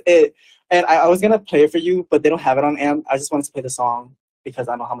song was it. And I was gonna play it for you, but they don't have it on AMP. I just wanted to play the song because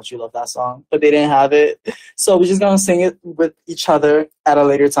I know how much you love that song, but they didn't have it. So we're just gonna sing it with each other at a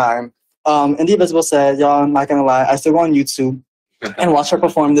later time. Indivisible said, y'all, I'm not gonna lie, I still go on YouTube and watch her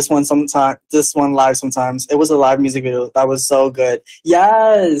perform this one live sometimes. It was a live music video that was so good.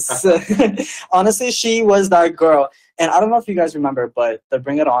 Yes. Honestly, she was that girl. And I don't know if you guys remember, but the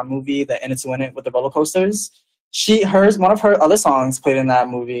Bring It On movie, the In It to Win It with the roller coasters, one of her other songs played in that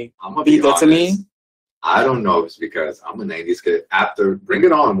movie. I'm gonna be Good to Me. I don't know if it's because I'm a 90s kid. After Bring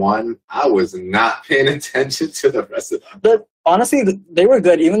It On one, I was not paying attention to the rest of them. But honestly, they were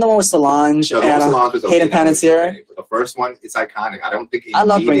good. Even the one with Solange and Hayden Panettiere. The first one, it's iconic. I don't think I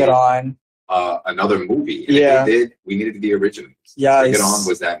love Bring It On. Another movie. And yeah. If they did, we needed the originals. Yes. Bring It On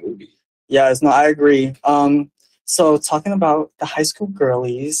was that movie. Yes, no, I agree. So talking about the high school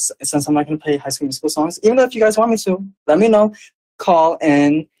girlies, since I'm not going to play High School Musical songs, even though if you guys want me to, let me know. Call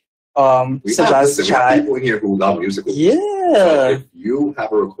in. We have people in here who love musicals. Yeah. So if you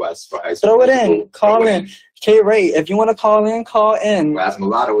have a request for High School Throw Musical, it in. Call in. K-Ray, if you want to call in, call in. As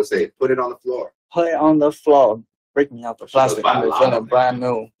Mulatto would say, put it on the floor. Put it on the floor. Break me out the plastic. I'm feeling brand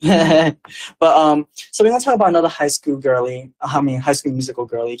new. But so we're gonna talk about another high school musical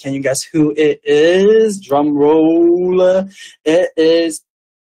girly. Can you guess who it is? Drum roll. It is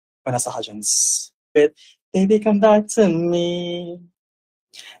Vanessa Hudgens with Baby Come Back to Me.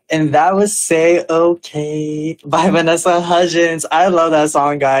 And that was Say Okay by Vanessa Hudgens. I love that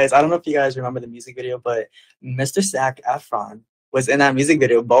song, guys. I don't know if you guys remember the music video, but Mr. Zac Efron was in that music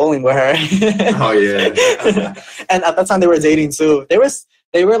video bowling with her. Oh yeah. And at that time they were dating too. They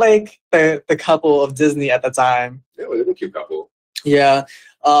were like the couple of Disney at the time. They were a cute couple. Yeah.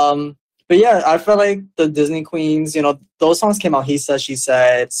 But yeah, I feel like the Disney queens, those songs came out. He Said, She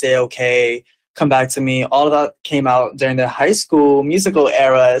Said, Say Okay, Come Back to Me. All of that came out during the high school musical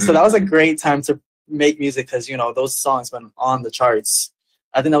era. So that was a great time to make music because, you know, those songs went on the charts.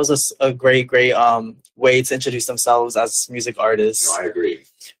 I think that was a great way to introduce themselves as music artists. No, I agree.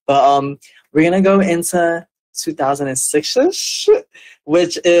 But we're going to go into 2006-ish,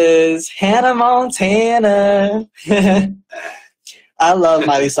 which is Hannah Montana. I love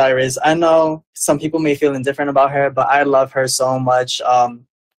Miley Cyrus. I know some people may feel indifferent about her, but I love her so much.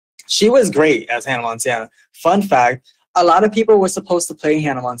 She was great as Hannah Montana. Fun fact, a lot of people were supposed to play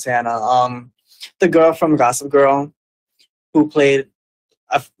Hannah Montana. The girl from Gossip Girl who played,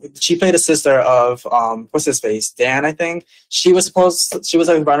 she played a sister of, what's his face? Dan, I think. She was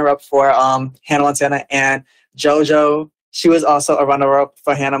a runner-up for Hannah Montana, and JoJo, she was also a runner-up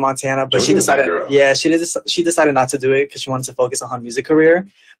for Hannah Montana, but she decided she decided not to do it because she wanted to focus on her music career.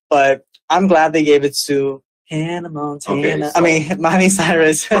 But I'm glad they gave it to Hannah Montana. Okay, so I mean, Miley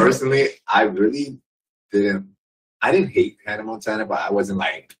Cyrus. Personally, I really didn't hate Hannah Montana, but I wasn't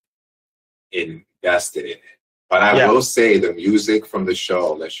like invested in it. But I will say the music from the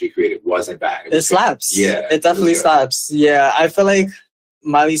show that she created wasn't bad. It slaps. Yeah. It definitely slaps. Yeah. I feel like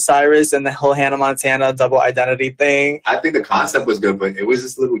Miley Cyrus and the whole Hannah Montana double identity thing. I think the concept was good, but it was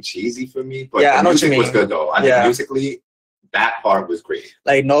just a little cheesy for me. But yeah, the music was good though. I think musically, that part was great.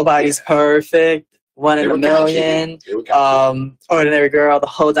 Like Nobody's Perfect, One in a Million, Ordinary Girl, the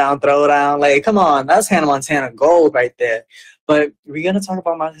Hold Down, Throw Down. Like, come on, that's Hannah Montana gold right there. But we're gonna talk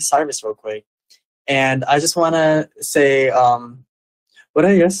about Miley Cyrus real quick. And I just want to say, what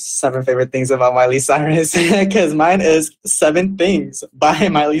are your 7 favorite things about Miley Cyrus? Because mine is 7 Things by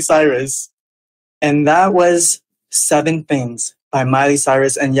Miley Cyrus. And that was 7 Things by Miley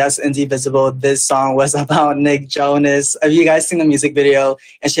Cyrus. And yes, Indivisible, this song was about Nick Jonas. Have you guys seen the music video?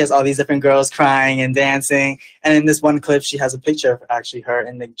 And she has all these different girls crying and dancing. And in this one clip, she has a picture of actually her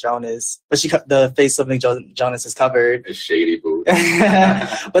and Nick Jonas. But the face of Nick Jonas is covered. It's shady, boo.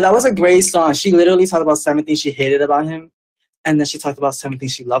 But that was a great song. She literally talked about 7 things she hated about him. And then she talked about 7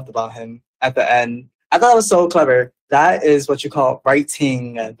 things she loved about him at the end. I thought it was so clever. That is what you call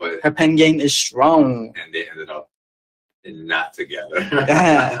writing. But her pen game is strong. And they ended up not together.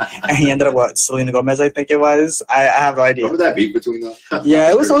 And he ended up what? Selena Gomez, I think it was. I have no idea. Remember that beef between them? Yeah,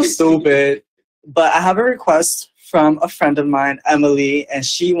 it was so stupid. But I have a request from a friend of mine, Emily, and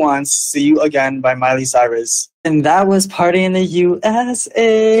she wants See You Again by Miley Cyrus. And that was Party in the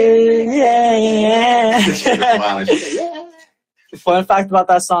USA. Yeah. Fun fact about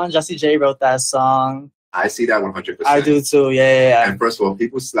that song, Jessie J wrote that song. I see that 100%. I do too, yeah. And first of all,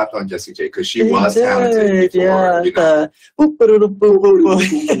 people slept on Jessie J because she was talented before, yeah. You know?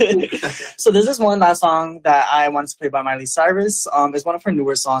 So this is one last song that I wanted to play by Miley Cyrus. It's one of her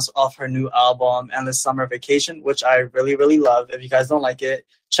newer songs off her new album, Endless Summer Vacation, which I really, really love. If you guys don't like it,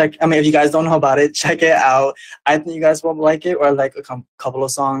 if you guys don't know about it, check it out. I think you guys will like it, or like a couple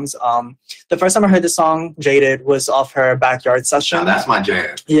of songs. The first time I heard the song, Jaded, was off her Backyard Session. Now, that's my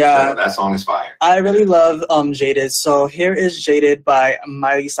jam. Yeah. So that song is fire. I really love Jaded. So here is Jaded by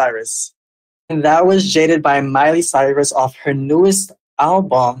Miley Cyrus. And that was Jaded by Miley Cyrus off her newest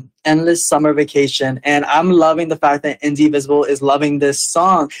album, Endless Summer Vacation. And I'm loving the fact that Indivisible is loving this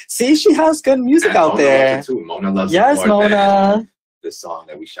song. See, she has good music out there. Too. Mona loves yes, Mona. The song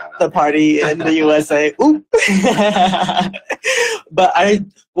that we shot out. The Party in the USA. Ooh. But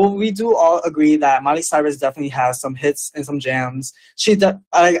we do all agree that Miley Cyrus definitely has some hits and some jams.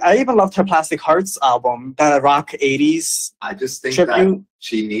 I even loved her Plastic Hearts album, that rock 80s. I just think tribute. That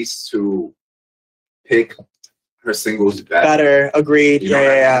she needs to pick her singles better. Agreed.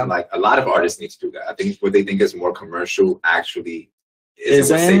 Yeah. Like a lot of artists need to do that. I think what they think is more commercial actually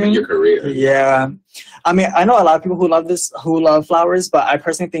isn't saving your career. Yeah. I mean, I know a lot of people who love Flowers, but I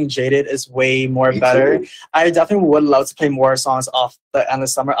personally think Jaded is way more better. Too. I definitely would love to play more songs off the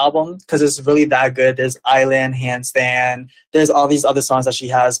Endless Summer album because it's really that good. There's Island, Handstand, there's all these other songs that she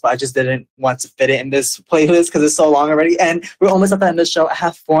has, but I just didn't want to fit it in this playlist because it's so long already. And we're almost at the end of the show. I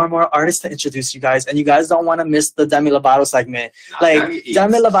have 4 more artists to introduce you guys, and you guys don't want to miss the Demi Lovato segment.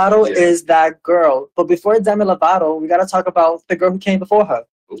 Demi Lovato is that girl. But before Demi Lovato, we got to talk about the girl who came before her.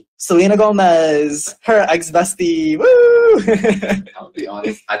 Selena Gomez, her ex-bestie. Woo! I'll be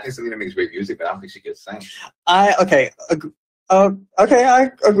honest. I think Selena makes great music, but I don't think she gets sang. Okay, I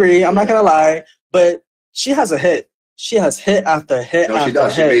agree. I'm not gonna lie, but she has a hit. She has hit after hit. No, she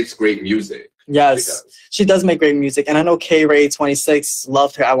does. She makes great music. Yes, she does make great music, and I know K-Ray26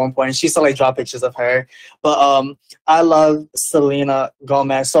 loved her at one point. She used to draw pictures of her. But I love Selena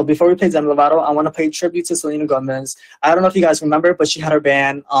Gomez. So before we play Demi Lovato, I want to pay tribute to Selena Gomez. I don't know if you guys remember, but she had her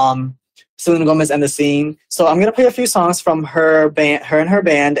band Selena Gomez and the Scene. So I'm gonna play a few songs from her and her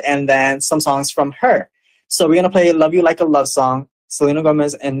band, and then some songs from her. So we're gonna play "Love You Like a Love Song," Selena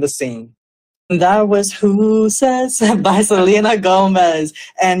Gomez and the Scene. That was Who Says by Selena Gomez.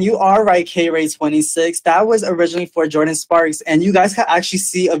 And you are right, K-Ray26. That was originally for Jordan Sparks. And you guys can actually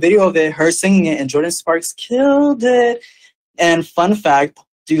see a video of it, her singing it, and Jordan Sparks killed it. And fun fact,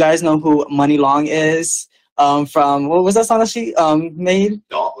 do you guys know who Money Long is? From, what was that song that she made?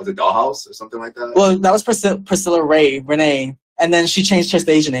 Was it Dollhouse or something like that? Well, that was Priscilla Renee. And then she changed her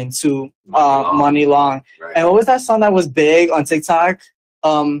stage name to Money Long. Right. And what was that song that was big on TikTok?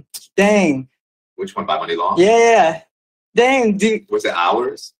 Dang. Which one, by Money Long? Yeah. Dang, dude. Was it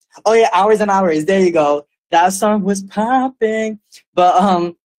Hours? Oh yeah, Hours and Hours. There you go. That song was popping.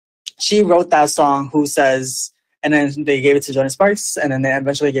 But she wrote that song, Who Says, and then they gave it to Jordan Sparks, and then they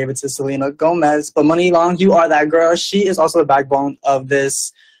eventually gave it to Selena Gomez. But Money Long, you are that girl. She is also the backbone of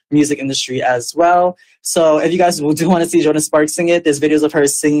this music industry as well. So if you guys do want to see Jordan Sparks sing it, there's videos of her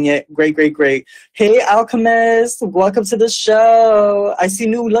singing it. Great, great, great. Hey, Alchemist, welcome to the show. I see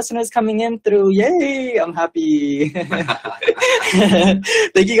new listeners coming in through. Yay, I'm happy. Thank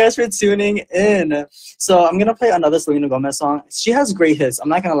you guys for tuning in. So I'm going to play another Selena Gomez song. She has great hits. I'm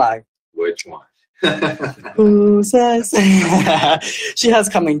not going to lie. Which one? Who Says? She has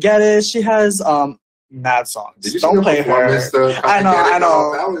Come and Get It. She has mad songs. Don't play her. I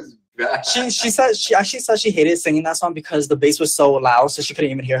know. That was bad. She actually said she hated singing that song because the bass was so loud, so she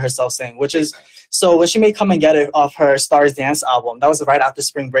couldn't even hear herself sing. Which is so when she made "Come and Get It" off her Stars Dance album, that was right after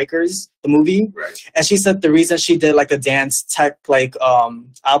Spring Breakers, the movie. Right. And she said the reason she did like a dance tech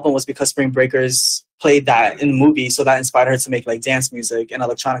album was because Spring Breakers played that in the movie, so that inspired her to make like dance music and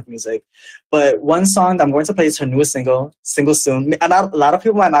electronic music. But one song that I'm going to play is her newest single Soon. And a lot of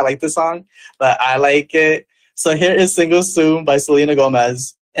people might not like this song, but I like it. So here is Single Soon by Selena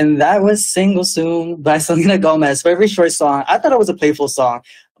Gomez. And that was Single Soon by Selena Gomez. Very short song. I thought it was a playful song.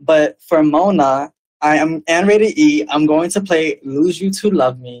 But for Mona, I am and Rated E, I'm going to play Lose You to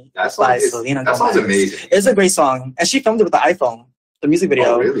Love Me by Selena Gomez. That sounds amazing. It's a great song. And she filmed it with the iPhone. The music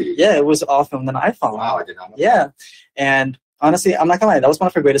video. Oh, really? Yeah, it was all filmed on an iPhone. Wow, I did not know. Yeah. And honestly, I'm not gonna lie, that was one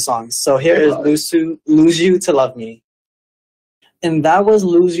of her greatest songs. So here is Lose You to Love Me. And that was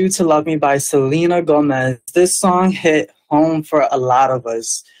Lose You to Love Me by Selena Gomez. This song hit home for a lot of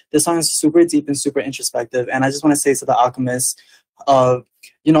us. This song is super deep and super introspective. And I just want to say to the Alchemist,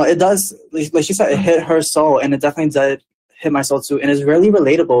 it does, like she said, it hit her soul, and it definitely did hit my soul too. And it's really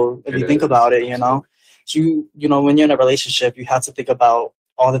relatable if you think about it, when you're in a relationship, you have to think about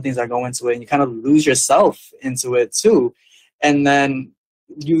all the things that go into it, and you kind of lose yourself into it too. And then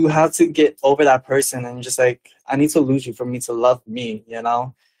you have to get over that person, and just like, I need to lose you for me to love me,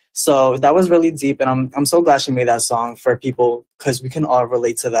 So that was really deep, and I'm so glad she made that song for people, because we can all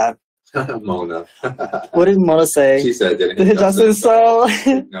relate to that. Mona. What did Mona say? She said, didn't it? Justin so?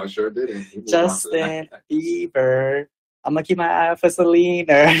 No, sure didn't. Justin Bieber. I'm gonna keep my eye out for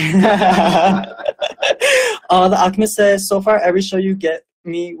Selena. The Alchemist says, so far every show you get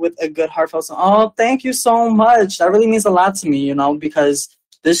me with a good heartfelt song. Oh, thank you so much. That really means a lot to me, because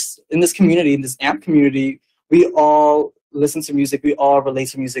in this community, in this AMP community, we all listen to music, we all relate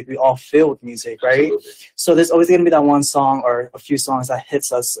to music, we all feel with music, right? Absolutely. So there's always gonna be that one song or a few songs that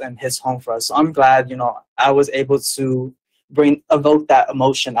hits us and hits home for us. So I'm glad, I was able to evoke that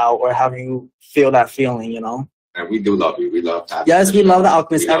emotion out, or have you feel that feeling, And we do love you. We love having Yes, we love the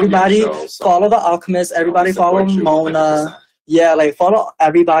Alchemist. Everybody follow the Alchemist. Everybody follow Mona. 100%. Yeah, follow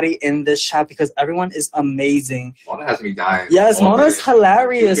everybody in this chat, because everyone is amazing. Mona has me dying. Yes, Mona's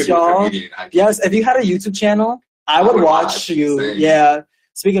hilarious, y'all. Yes, if you had a YouTube channel, I would watch you. Same. Yeah.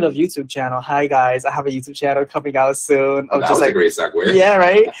 Speaking of YouTube channel, hi guys, I have a YouTube channel coming out soon. That was a great segue. Yeah,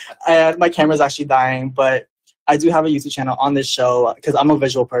 right? And my camera's actually dying, but I do have a YouTube channel on this show because I'm a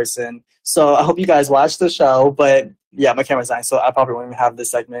visual person. So I hope you guys watch the show. But yeah, my camera's dying, so I probably won't even have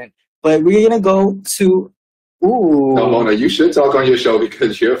this segment. But we're going to go to... Ooh. No, Mona, you should talk on your show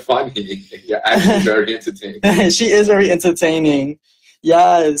because you're funny. You're actually very entertaining. She is very entertaining.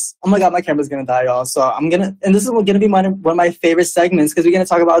 Yes. Oh my God, my camera's going to die, y'all. So I'm going to... And this is going to be one of my favorite segments, because we're going to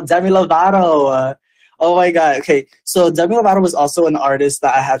talk about Demi Lovato. Oh my God. Okay. So Demi Lovato was also an artist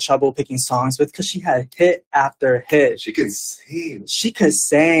that I had trouble picking songs with, because she had hit after hit. She could sing. She could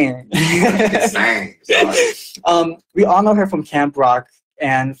sing. Sorry. We all know her from Camp Rock.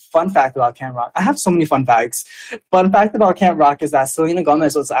 And fun fact about Camp Rock, I have so many fun facts. Fun fact about Camp Rock is that Selena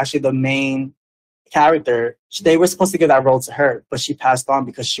Gomez was actually the main character. They were supposed to give that role to her, but she passed on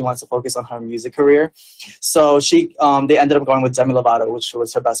because she wants to focus on her music career. So they ended up going with Demi Lovato, which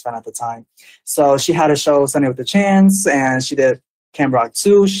was her best friend at the time. So she had a show, Sunday with a Chance, and she did Camp Rock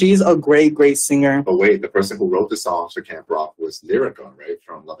 2. She's a great, great singer. But wait, the person who wrote the songs for Camp Rock was Lyrica, right?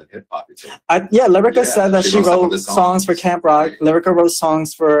 From Love and Hip Hop. Yeah, Lyrica said that she wrote songs for Camp Rock. Lyrica wrote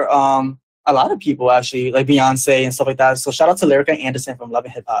songs for a lot of people, actually, like Beyonce and stuff like that. So shout out to Lyrica Anderson from Love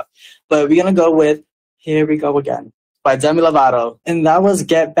and Hip Hop. But we're going to go with Here We Go Again by Demi Lovato. And that was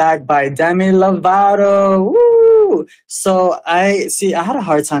Get Back by Demi Lovato. Woo! So I had a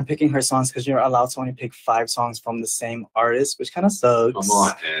hard time picking her songs because you're allowed to only pick 5 songs from the same artist, which kind of sucks. Come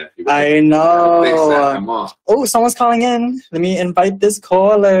on, I know. Come on. Oh, someone's calling in. Let me invite this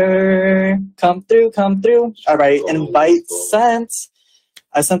caller. Come through, come through. All right, invite sent.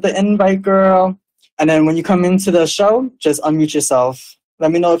 I sent the invite, girl. And then when you come into the show, just unmute yourself.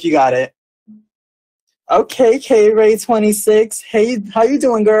 Let me know if you got it. Okay, K-Ray 26. Hey, how you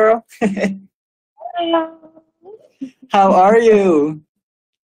doing, girl? Hello. How are you?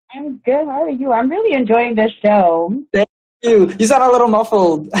 I'm good. How are you? I'm really enjoying this show. Thank you. You sound a little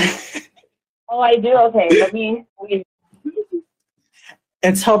muffled. Oh, I do? Okay, let me...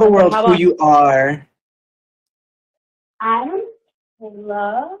 And tell the world who you are. I'm in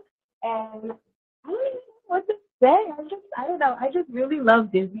love, and I don't even know what to say. I don't know. I just really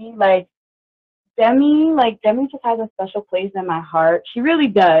love Disney. Like, Demi just has a special place in my heart. She really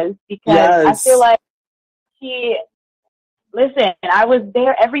does, because I feel like listen, I was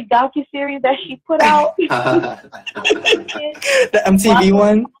there every docuseries that she put out. The MTV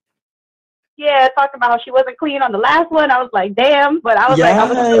one? Yeah, talking about how she wasn't clean on the last one. I was like, damn. But I was like,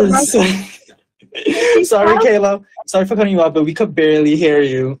 I was Sorry, Kayla. Sorry for cutting you off, but we could barely hear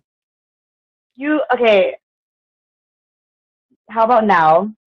you. Okay. How about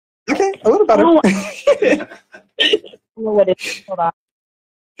now? Okay, a little better. What is it? Hold on.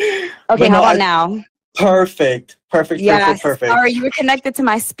 Okay, how about now? Perfect. Yes. Sorry, you were connected to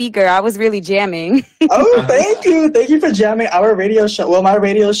my speaker. I was really jamming. Oh, thank you. Thank you for jamming our radio show. Well, my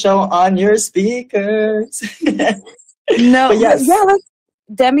radio show on your speakers. No, yes. Yeah,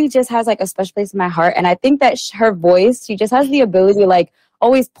 Demi just has like a special place in my heart. And I think that her voice, she just has the ability to like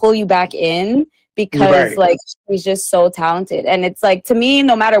always pull you back in, because like she's just so talented. And it's like, to me,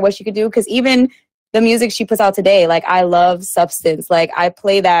 no matter what she could do, because even the music she puts out today, like, I love Substance. Like, I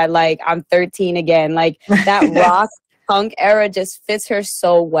play that like I'm 13 again. Like, that rock punk era just fits her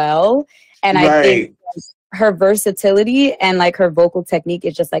so well. And I think her versatility and like her vocal technique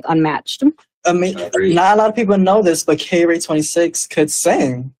is just like unmatched. I mean, not a lot of people know this, but K-Ray 26 could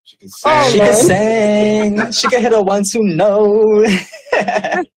sing. She could sing. She could hit a 1-2 note.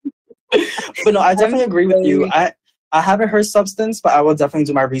 But no, I definitely agree with you. I haven't heard Substance, but I will definitely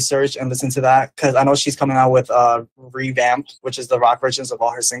do my research and listen to that, because I know she's coming out with Revamped, which is the rock versions of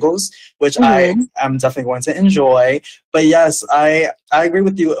all her singles, which I am definitely going to enjoy. But yes, I agree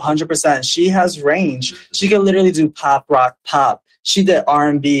with you 100%. She has range. She can literally do pop, rock, pop. She did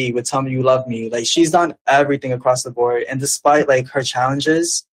R&B with Tell Me You Love Me. Like, she's done everything across the board. And despite like her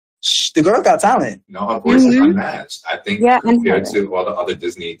challenges, the girl got talent. No, her voice is unmatched. I think compared to all the other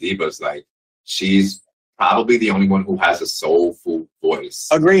Disney divas, like, she's probably the only one who has a soulful voice.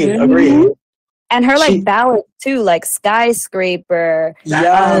 Agreed. And her like ballad too, like Skyscraper.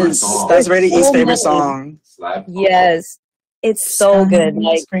 Yes, that's Rady E's favorite song. Yes, it's so good.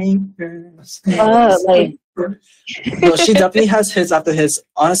 Like, no, she definitely has hits after hits.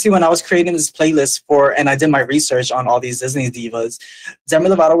 Honestly, when I was creating this playlist and I did my research on all these Disney divas, Demi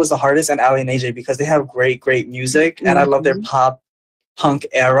Lovato was the hardest, and Ali and AJ, because they have great music, and I love their pop punk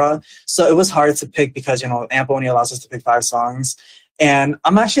era. So it was hard to pick, because, you know, AMP only allows us to pick 5 songs. And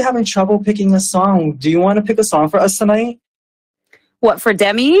I'm actually having trouble picking a song. Do you want to pick a song for us tonight? What, for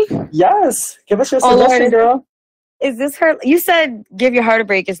Demi? Yes. Give us your suggestion, girl. Is this her? You said Give Your Heart a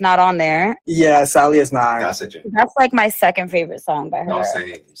Break is not on there. Yeah, Sally is not. That's like my second favorite song by her. No,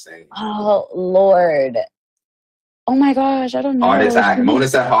 same. Oh, Lord. Oh my gosh, I don't know. Heart Attack. Mona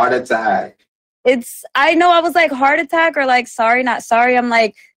said Heart Attack. I know, I was like Heart Attack or like Sorry Not Sorry. I'm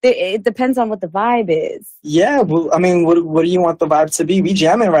like, it depends on what the vibe is. Yeah, well, I mean, what do you want the vibe to be? We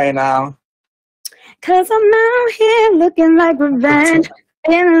jamming right now. 'Cause I'm out here looking like revenge,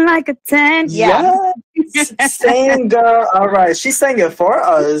 feeling like a 10. Yeah. Yes. Sing, girl. All right, she sang it for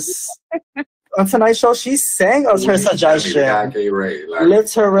us. On tonight's show, she sang us her suggestion.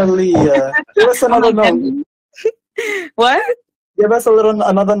 Literally. Give us another note. What? Give us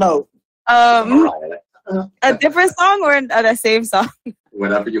another note. A different song or the same song?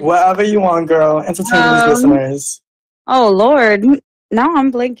 Whatever you want, girl. Entertain these listeners. Oh, Lord. Now I'm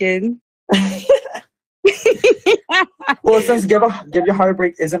blinking. Well, since Give Your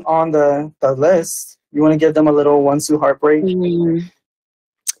Heartbreak isn't on the list, you want to give them a little 1-2 heartbreak?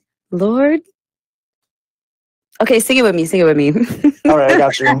 Lord. Okay, sing it with me. Sing it with me. All right, I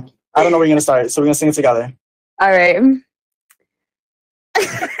got you. I don't know where you're gonna start, so we're gonna sing it together. All right.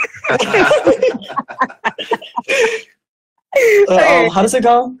 How does it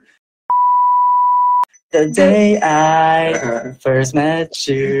go? The day I first met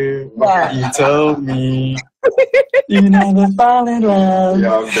you, you told me you never fall in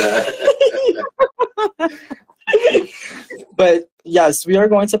love. But yes, we are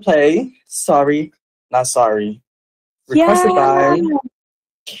going to play Sorry, Not Sorry. Requested by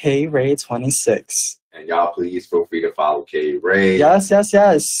K-Ray26. And y'all, please feel free to follow K-Ray. Yes.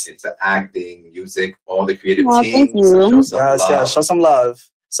 Into acting, music, all the creative teams. Show some love.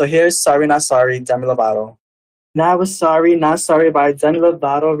 So here's Sorry Not Sorry, Demi Lovato. That was Sorry Not Sorry by Demi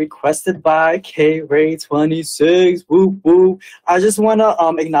Lovato, requested by K-Ray26. Woo woo. I just want to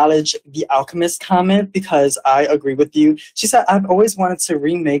acknowledge the Alchemist comment because I agree with you. She said, I've always wanted to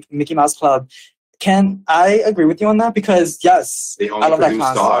remake Mickey Mouse Club. Can I agree with you on that? Because yes, they only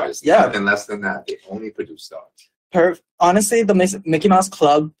produce stars. Yeah. Nothing less than that. They only produce stars. Honestly, the Mickey Mouse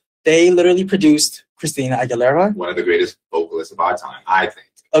Club, they literally produced Christina Aguilera. One of the greatest vocalists of our time, I think.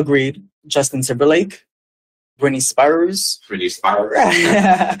 Agreed. Justin Timberlake. Britney Spears.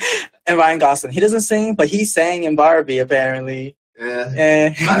 And Ryan Gosling. He doesn't sing, but he sang in Barbie, apparently.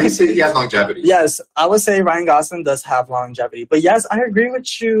 I say he has longevity. Yes, I would say Ryan Gosling does have longevity. But yes, I agree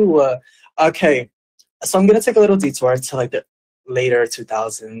with you. Okay, so I'm going to take a little detour to like the later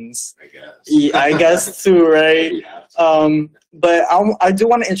 2000s. I guess too, right? But I do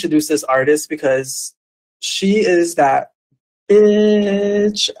want to introduce this artist because she is that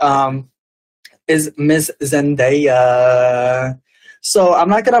bitch. Is Miss Zendaya. So I'm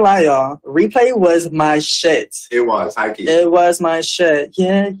not gonna lie, y'all. Replay was my shit. It was, Heike. It was my shit.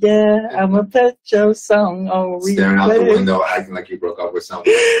 Yeah. I'ma put your song on replay. Staring out the window, acting like you broke up with someone.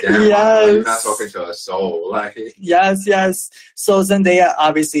 Damn, you're not talking to a soul. Like. Yes. So Zendaya,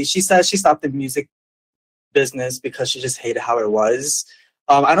 obviously, she said she stopped the music business because she just hated how it was.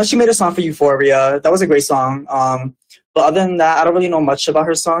 I know she made a song for Euphoria. That was a great song. But other than that, I don't really know much about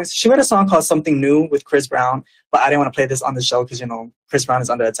her songs. She made a song called Something New with Chris Brown, but I didn't want to play this on the show because, you know, Chris Brown is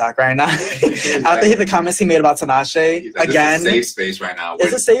under attack right now. After the comments he made about Tinashe, again. It's a safe space right now.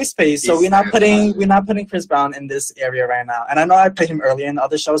 It's a safe space, so we're not putting Chris Brown in this area right now. And I know I played him earlier in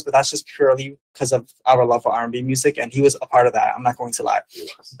other shows, but that's just purely because of our love for R&B music, and he was a part of that. I'm not going to lie.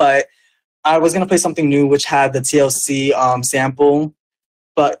 But I was going to play Something New, which had the TLC sample,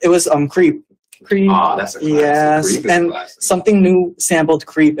 but it was Creep. Oh, that's a classic. Yes, and Something New sampled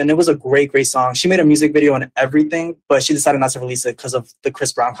Creep, and it was a great song. She made a music video and everything, but she decided not to release it because of the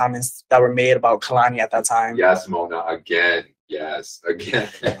Chris Brown comments that were made about Kalani at that time. Yes, Mona, again. Yes, again.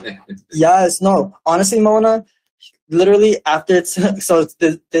 Yes, no, honestly, Mona, literally after,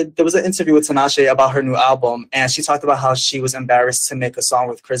 there was an interview with Tinashe about her new album, and she talked about how she was embarrassed to make a song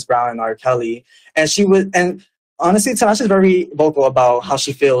with Chris Brown and R. Kelly, and honestly, Tinashe is very vocal about how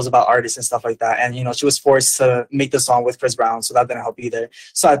she feels about artists and stuff like that. And, you know, she was forced to make the song with Chris Brown, so that didn't help either.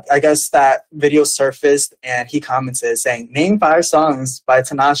 So I guess that video surfaced, and he commented saying, name 5 songs by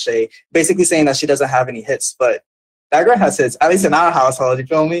Tinashe, basically saying that she doesn't have any hits. But that girl has hits, at least in our household, you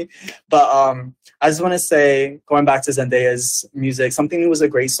feel me? But I just want to say, going back to Zendaya's music, Something New was a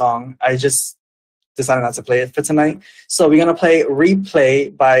great song. I just decided not to play it for tonight. So we're going to play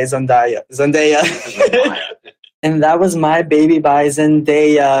Replay by Zendaya. And that was My Baby by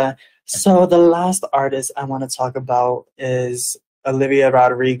Zendaya. So the last artist I want to talk about is Olivia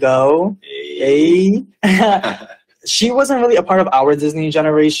Rodrigo. Hey. She wasn't really a part of our Disney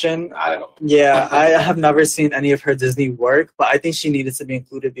generation. I don't know. Yeah, I have never seen any of her Disney work, but I think she needed to be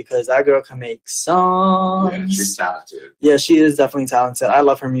included because that girl can make songs. Yeah, she's talented. Yeah, she is definitely talented. I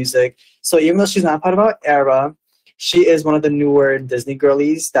love her music. So even though she's not part of our era, she is one of the newer Disney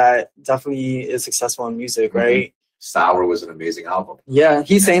girlies that definitely is successful in music, right? Sour was an amazing album. Yeah,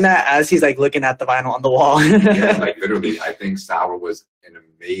 he's saying that as he's like looking at the vinyl on the wall. Yeah, like literally, I think Sour was an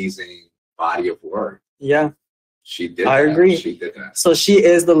amazing body of work. Yeah. She did I agree. She did that. So she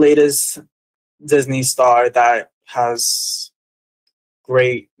is the latest Disney star that has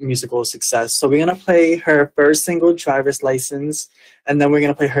great musical success. So we're going to play her first single, Driver's License, and then we're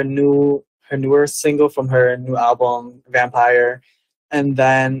going to play her newer single from her new album, Vampire. And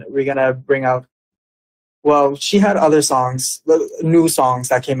then we're going to bring out, well, she had other songs, new songs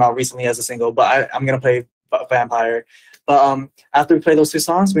that came out recently as a single, but I'm going to play Vampire. But after we play those 2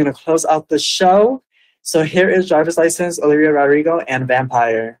 songs, we're going to close out the show. So here is Driver's License, Olivia Rodrigo, and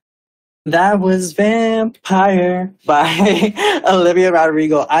Vampire. That was Vampire by Olivia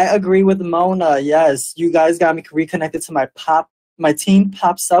Rodrigo. I agree with Mona. Yes, you guys got me reconnected to my pop my teen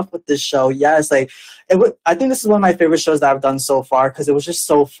pop self with this show. Yes, like I think this is one of my favorite shows that I've done so far because it was just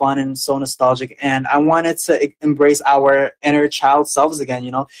so fun and so nostalgic. And I wanted to embrace our inner child selves again.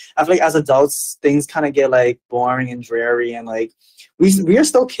 You know, I feel like as adults, things kind of get like boring and dreary, and like we are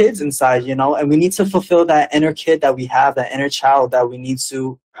still kids inside, you know, and we need to fulfill that inner kid that we have, that inner child that we need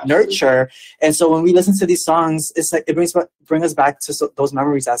to nurture. And so when we listen to these songs, it's like it bring us back to those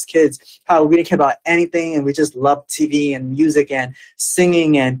memories as kids, how we didn't care about anything and we just loved TV and music and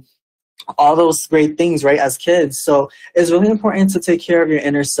singing and all those great things, right, as kids. So it's really important to take care of your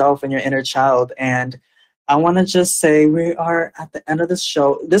inner self and your inner child. And I want to just say we are at the end of this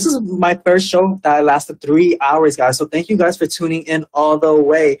show. This is my first show that lasted 3 hours, guys. So thank you guys for tuning in all the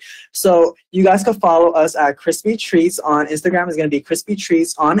way. So you guys can follow us at Chrispy Treats on Instagram. Is going to be Chrispy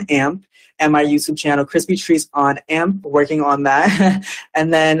Treats on AMP. And my YouTube channel, Chrispy Treats on AMP, working on that.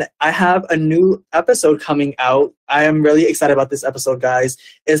 And then I have a new episode coming out. I am really excited about this episode, guys.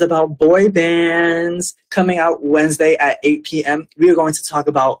 It's about boy bands, coming out Wednesday at 8 p.m. We are going to talk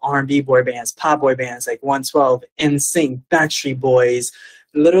about R&B boy bands, pop boy bands like 112, NSYNC, Backstreet Boys,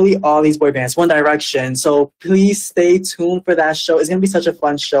 literally all these boy bands, One Direction. So please stay tuned for that show. It's going to be such a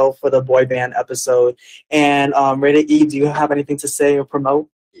fun show for the boy band episode. And Rated E, do you have anything to say or promote?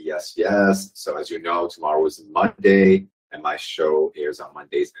 Yes, yes. So as you know, tomorrow is Monday, and my show airs on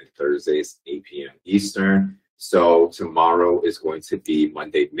Mondays and Thursdays, 8 p.m. Eastern. So tomorrow is going to be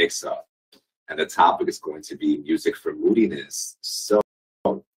Monday Mix-Up, and the topic is going to be music for moodiness. So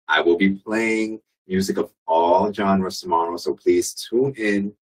I will be playing music of all genres tomorrow, so please tune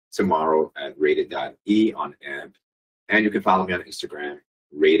in tomorrow at rated.e on AMP, and you can follow me on Instagram,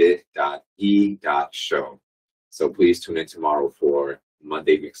 rated.e.show. So please tune in tomorrow for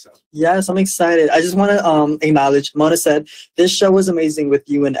Monday Mix-Up. Yes, I'm excited. I just want to acknowledge, Mona said, this show was amazing with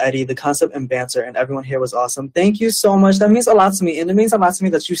you and Eddie. The concept and banter and everyone here was awesome. Thank you so much. That means a lot to me. And it means a lot to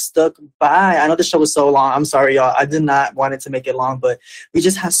me that you stuck by. I know the show was so long. I'm sorry, y'all. I did not want it to make it long, but we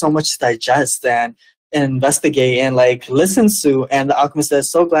just had so much to digest and investigate and like listen to. And the Alchemist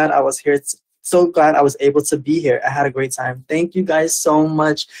says, so glad I was here. So glad I was able to be here. I had a great time. Thank you guys so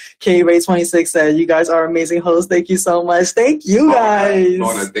much. K-Ray26 said, you guys are amazing hosts. Thank you so much. Thank you guys.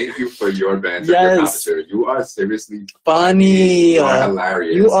 Mona, thank you for your banter. Yes. Your you are seriously funny. You are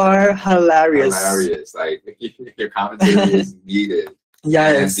hilarious. You are hilarious. Hilarious. Like, your commentary is needed.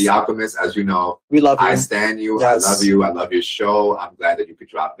 Yes. And The Alchemist, as you know, we love you. I stand you. Yes. I love you. I love your show. I'm glad that you could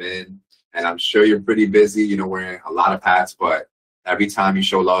drop in. And I'm sure you're pretty busy, you know, wearing a lot of hats, but every time you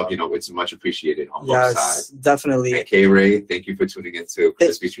show love, you know, it's much appreciated on both sides. Definitely. And K-Ray, thank you for tuning into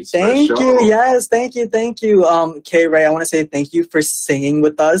Chrispy Treats' Thank first you. show. Yes, thank you. K-Ray, I want to say thank you for singing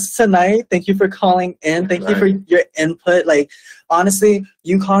with us tonight. Thank you for calling in. Thank you for your input. Like, honestly,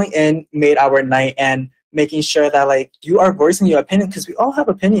 you calling in made our night and making sure that, like, you are voicing your opinion because we all have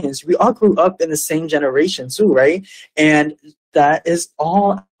opinions. We all grew up in the same generation too, right? And that is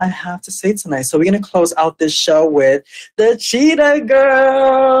all I have to say tonight. So we're going to close out this show with the Cheetah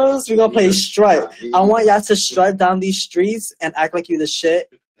Girls. We're going to play Strut. I want y'all to strut down these streets and act like you the shit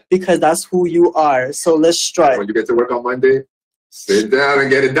because that's who you are. So let's strut. When you get to work on Monday, sit down and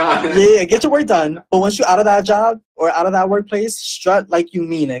get it done. Yeah, get your work done. But once you're out of that job or out of that workplace, strut like you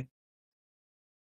mean it.